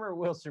 the farmer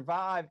will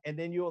survive. And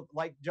then you'll,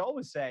 like Joel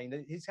was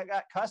saying, he's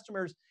got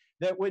customers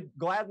that would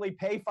gladly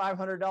pay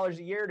 $500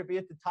 a year to be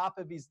at the top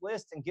of his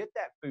list and get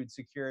that food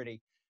security.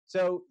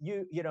 So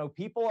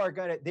people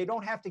they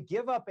don't have to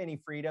give up any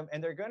freedom,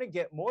 and they're going to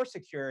get more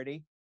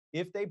security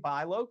if they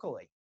buy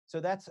locally. So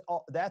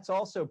that's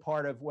also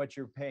part of what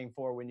you're paying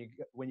for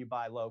when you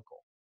buy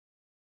local.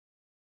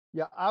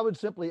 Yeah, I would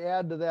simply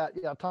add to that.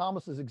 Yeah,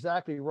 Thomas is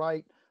exactly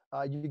right.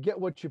 You get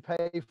what you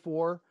pay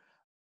for,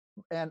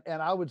 and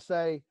I would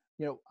say,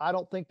 I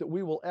don't think that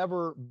we will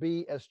ever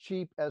be as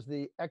cheap as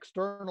the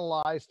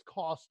externalized,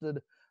 costed,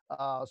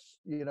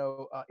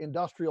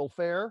 industrial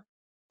fare,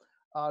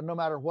 no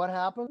matter what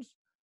happens,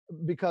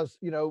 because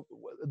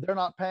they're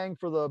not paying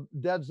for the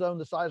dead zone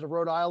the size of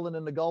Rhode Island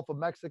in the Gulf of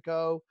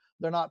Mexico.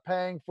 They're not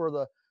paying for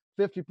the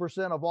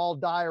 50% of all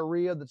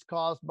diarrhea that's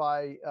caused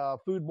by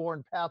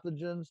foodborne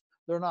pathogens.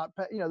 They're not,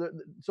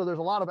 so there's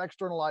a lot of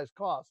externalized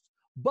costs.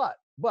 But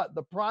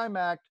the Prime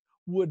Act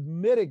would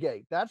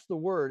mitigate. That's the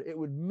word. It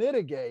would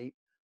mitigate.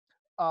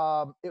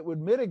 A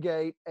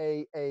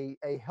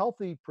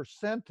healthy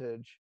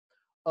percentage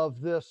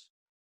of this,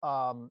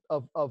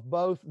 of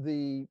both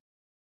the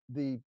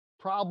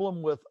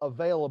problem with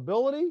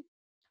availability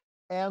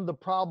and the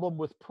problem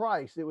with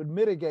price. It would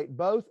mitigate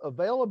both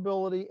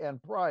availability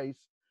and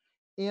price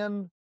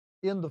in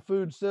the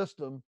food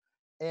system,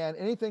 and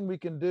anything we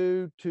can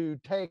do to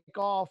take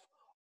off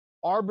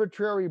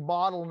arbitrary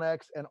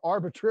bottlenecks and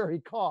arbitrary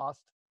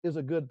cost is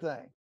a good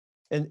thing.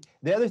 And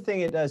the other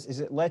thing it does is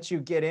it lets you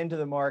get into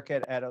the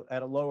market at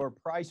a lower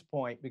price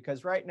point,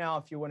 because right now,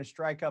 if you want to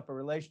strike up a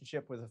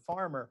relationship with a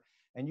farmer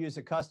and use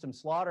a custom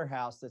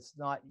slaughterhouse that's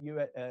not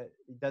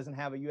doesn't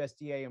have a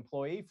USDA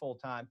employee full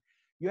time,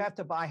 you have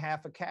to buy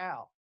half a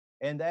cow,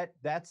 and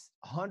that's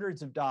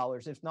hundreds of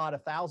dollars, if not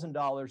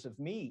 $1,000 of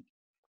meat,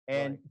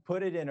 and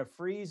put it in a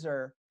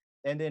freezer,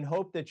 and then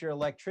hope that your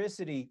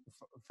electricity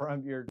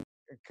from your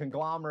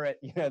conglomerate,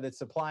 that's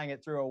supplying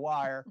it through a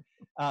wire,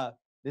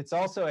 it's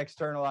also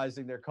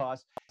externalizing their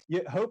costs.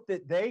 You hope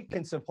that they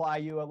can supply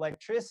you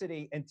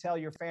electricity until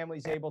your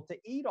family's able to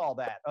eat all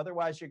that.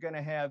 Otherwise, you're going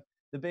to have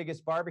the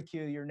biggest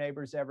barbecue your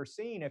neighbor's ever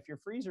seen if your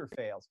freezer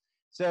fails.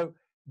 So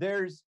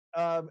there's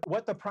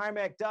what the Prime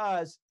Act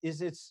does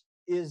is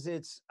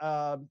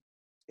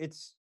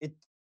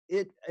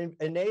it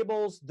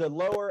enables the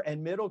lower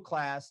and middle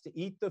class to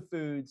eat the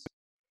foods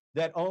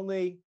that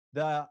only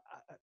the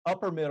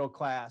upper middle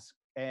class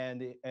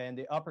and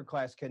the upper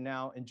class can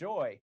now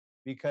enjoy,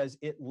 because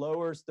it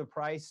lowers the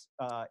price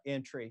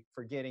entry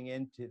for getting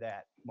into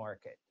that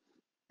market.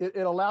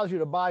 It allows you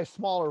to buy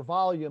smaller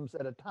volumes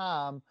at a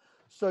time,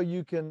 so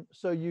you can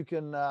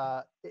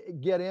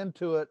get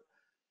into it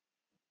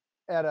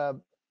at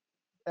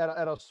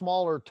a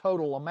smaller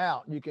total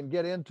amount. You can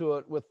get into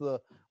it with a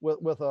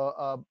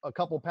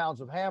couple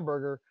pounds of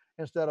hamburger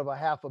instead of a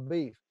half of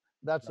beef.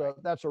 That's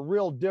a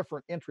real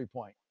different entry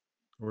point.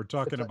 We're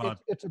talking about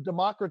it's a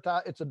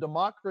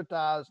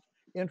democratized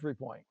entry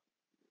point.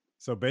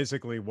 So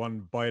basically,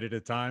 one bite at a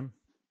time.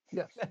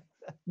 Yes.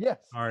 Yes.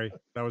 Sorry,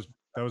 that was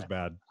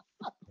bad.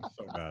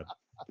 So bad.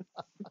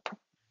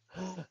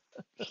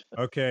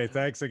 Okay,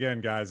 thanks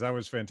again, guys. That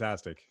was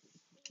fantastic.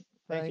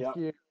 Thank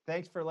you.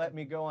 Thanks for letting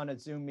me go on a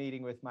Zoom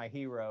meeting with my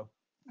hero.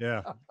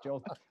 Yeah.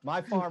 Joel, my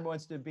farm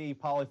wants to be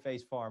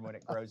Polyface Farm when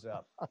it grows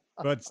up.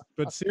 But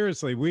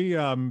seriously, we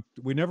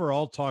never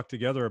all talked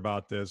together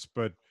about this,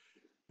 but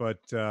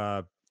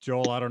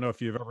Joel, I don't know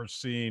if you've ever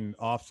seen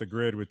Off the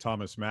Grid with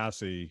Thomas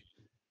Massie,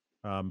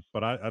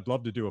 but I'd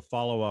love to do a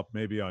follow-up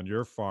maybe on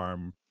your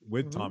farm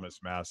with Thomas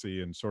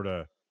Massie and sort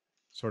of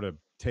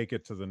take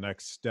it to the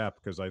next step,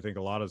 because I think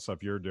a lot of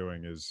stuff you're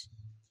doing is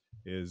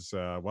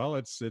well,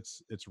 it's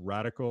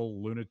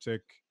radical,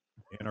 lunatic,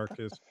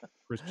 anarchist,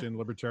 Christian,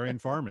 libertarian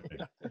farming.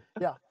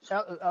 Yeah,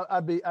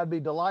 I'd be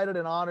delighted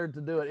and honored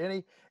to do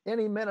it.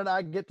 Any minute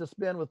I get to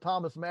spend with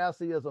Thomas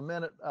Massie is a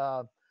minute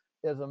of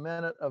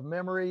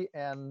memory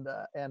and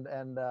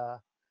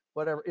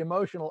whatever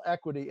emotional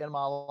equity in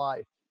my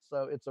life.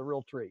 So it's a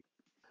real treat.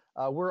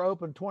 We're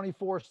open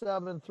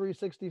 24/7,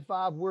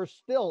 365. We're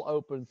still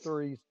open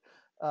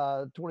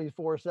 24/7,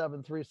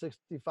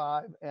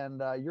 365,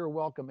 and you're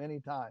welcome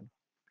anytime.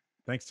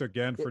 Thanks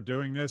again for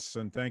doing this,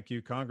 and thank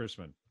you,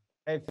 Congressman.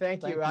 Hey,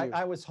 thank you.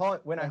 I was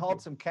when I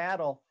hauled some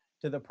cattle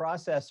to the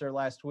processor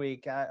last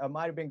week. I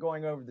might have been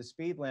going over the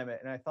speed limit,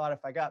 and I thought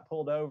if I got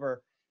pulled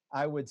over,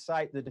 I would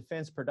cite the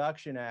Defense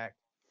Production Act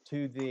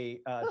to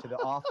the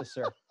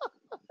officer,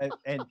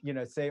 and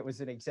say it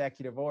was an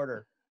executive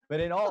order. But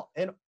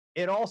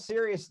in all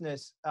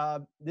seriousness,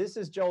 this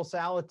is Joel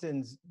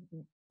Salatin's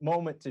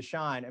moment to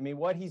shine. I mean,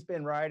 what he's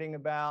been writing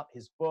about,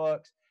 his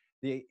books,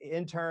 the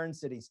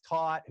interns that he's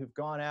taught who've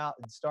gone out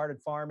and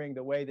started farming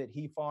the way that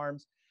he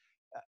farms,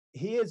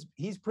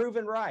 he's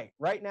proven right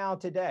now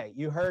today.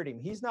 You heard him.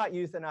 He's not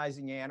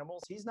euthanizing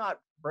animals. He's not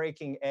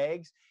breaking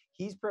eggs.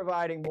 He's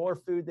providing more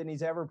food than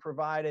he's ever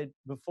provided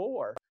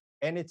before.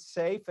 And it's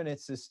safe and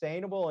it's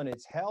sustainable and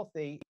it's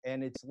healthy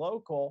and it's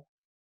local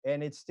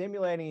and it's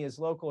stimulating his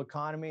local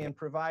economy and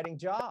providing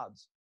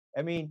jobs.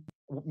 I mean,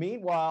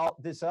 meanwhile,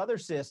 this other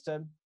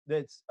system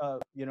that's a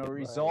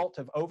result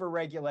of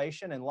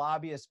overregulation and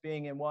lobbyists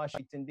being in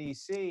Washington,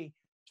 D.C.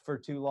 for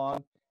too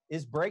long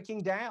is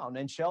breaking down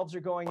and shelves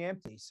are going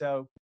empty.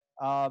 So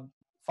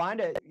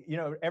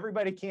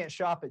everybody can't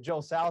shop at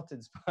Joel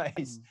Salatin's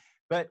place,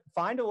 but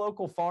find a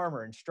local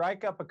farmer and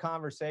strike up a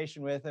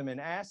conversation with him and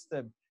ask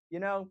them,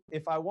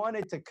 if I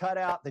wanted to cut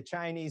out the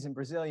Chinese and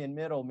Brazilian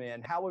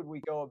middlemen, how would we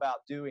go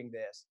about doing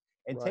this?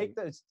 And take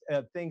those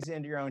things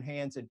into your own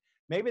hands. And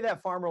maybe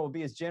that farmer will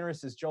be as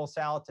generous as Joel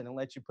Salatin and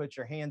let you put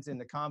your hands in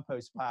the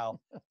compost pile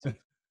to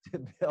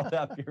build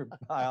up your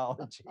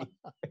biology.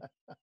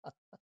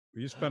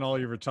 You spent all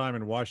your time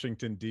in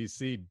Washington,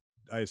 D.C.,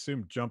 I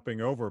assume,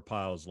 jumping over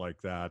piles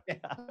like that. Yeah.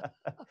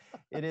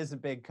 It is a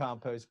big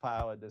compost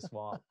pile in the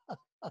swamp.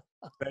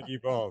 Thank you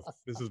both.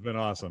 This has been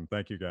awesome.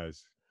 Thank you,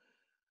 guys.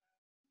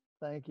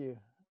 Thank you.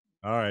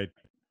 All right.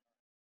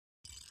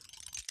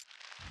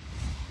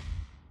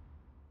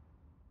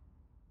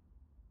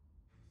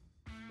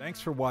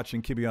 Thanks for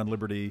watching Kibbe on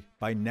Liberty.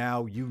 By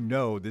now, you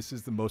know this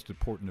is the most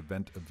important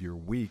event of your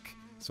week.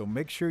 So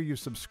make sure you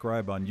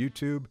subscribe on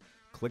YouTube.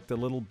 Click the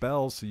little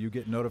bell so you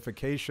get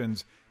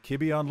notifications.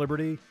 Kibbe on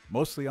Liberty,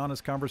 mostly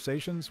honest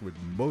conversations with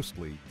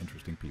mostly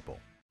interesting people.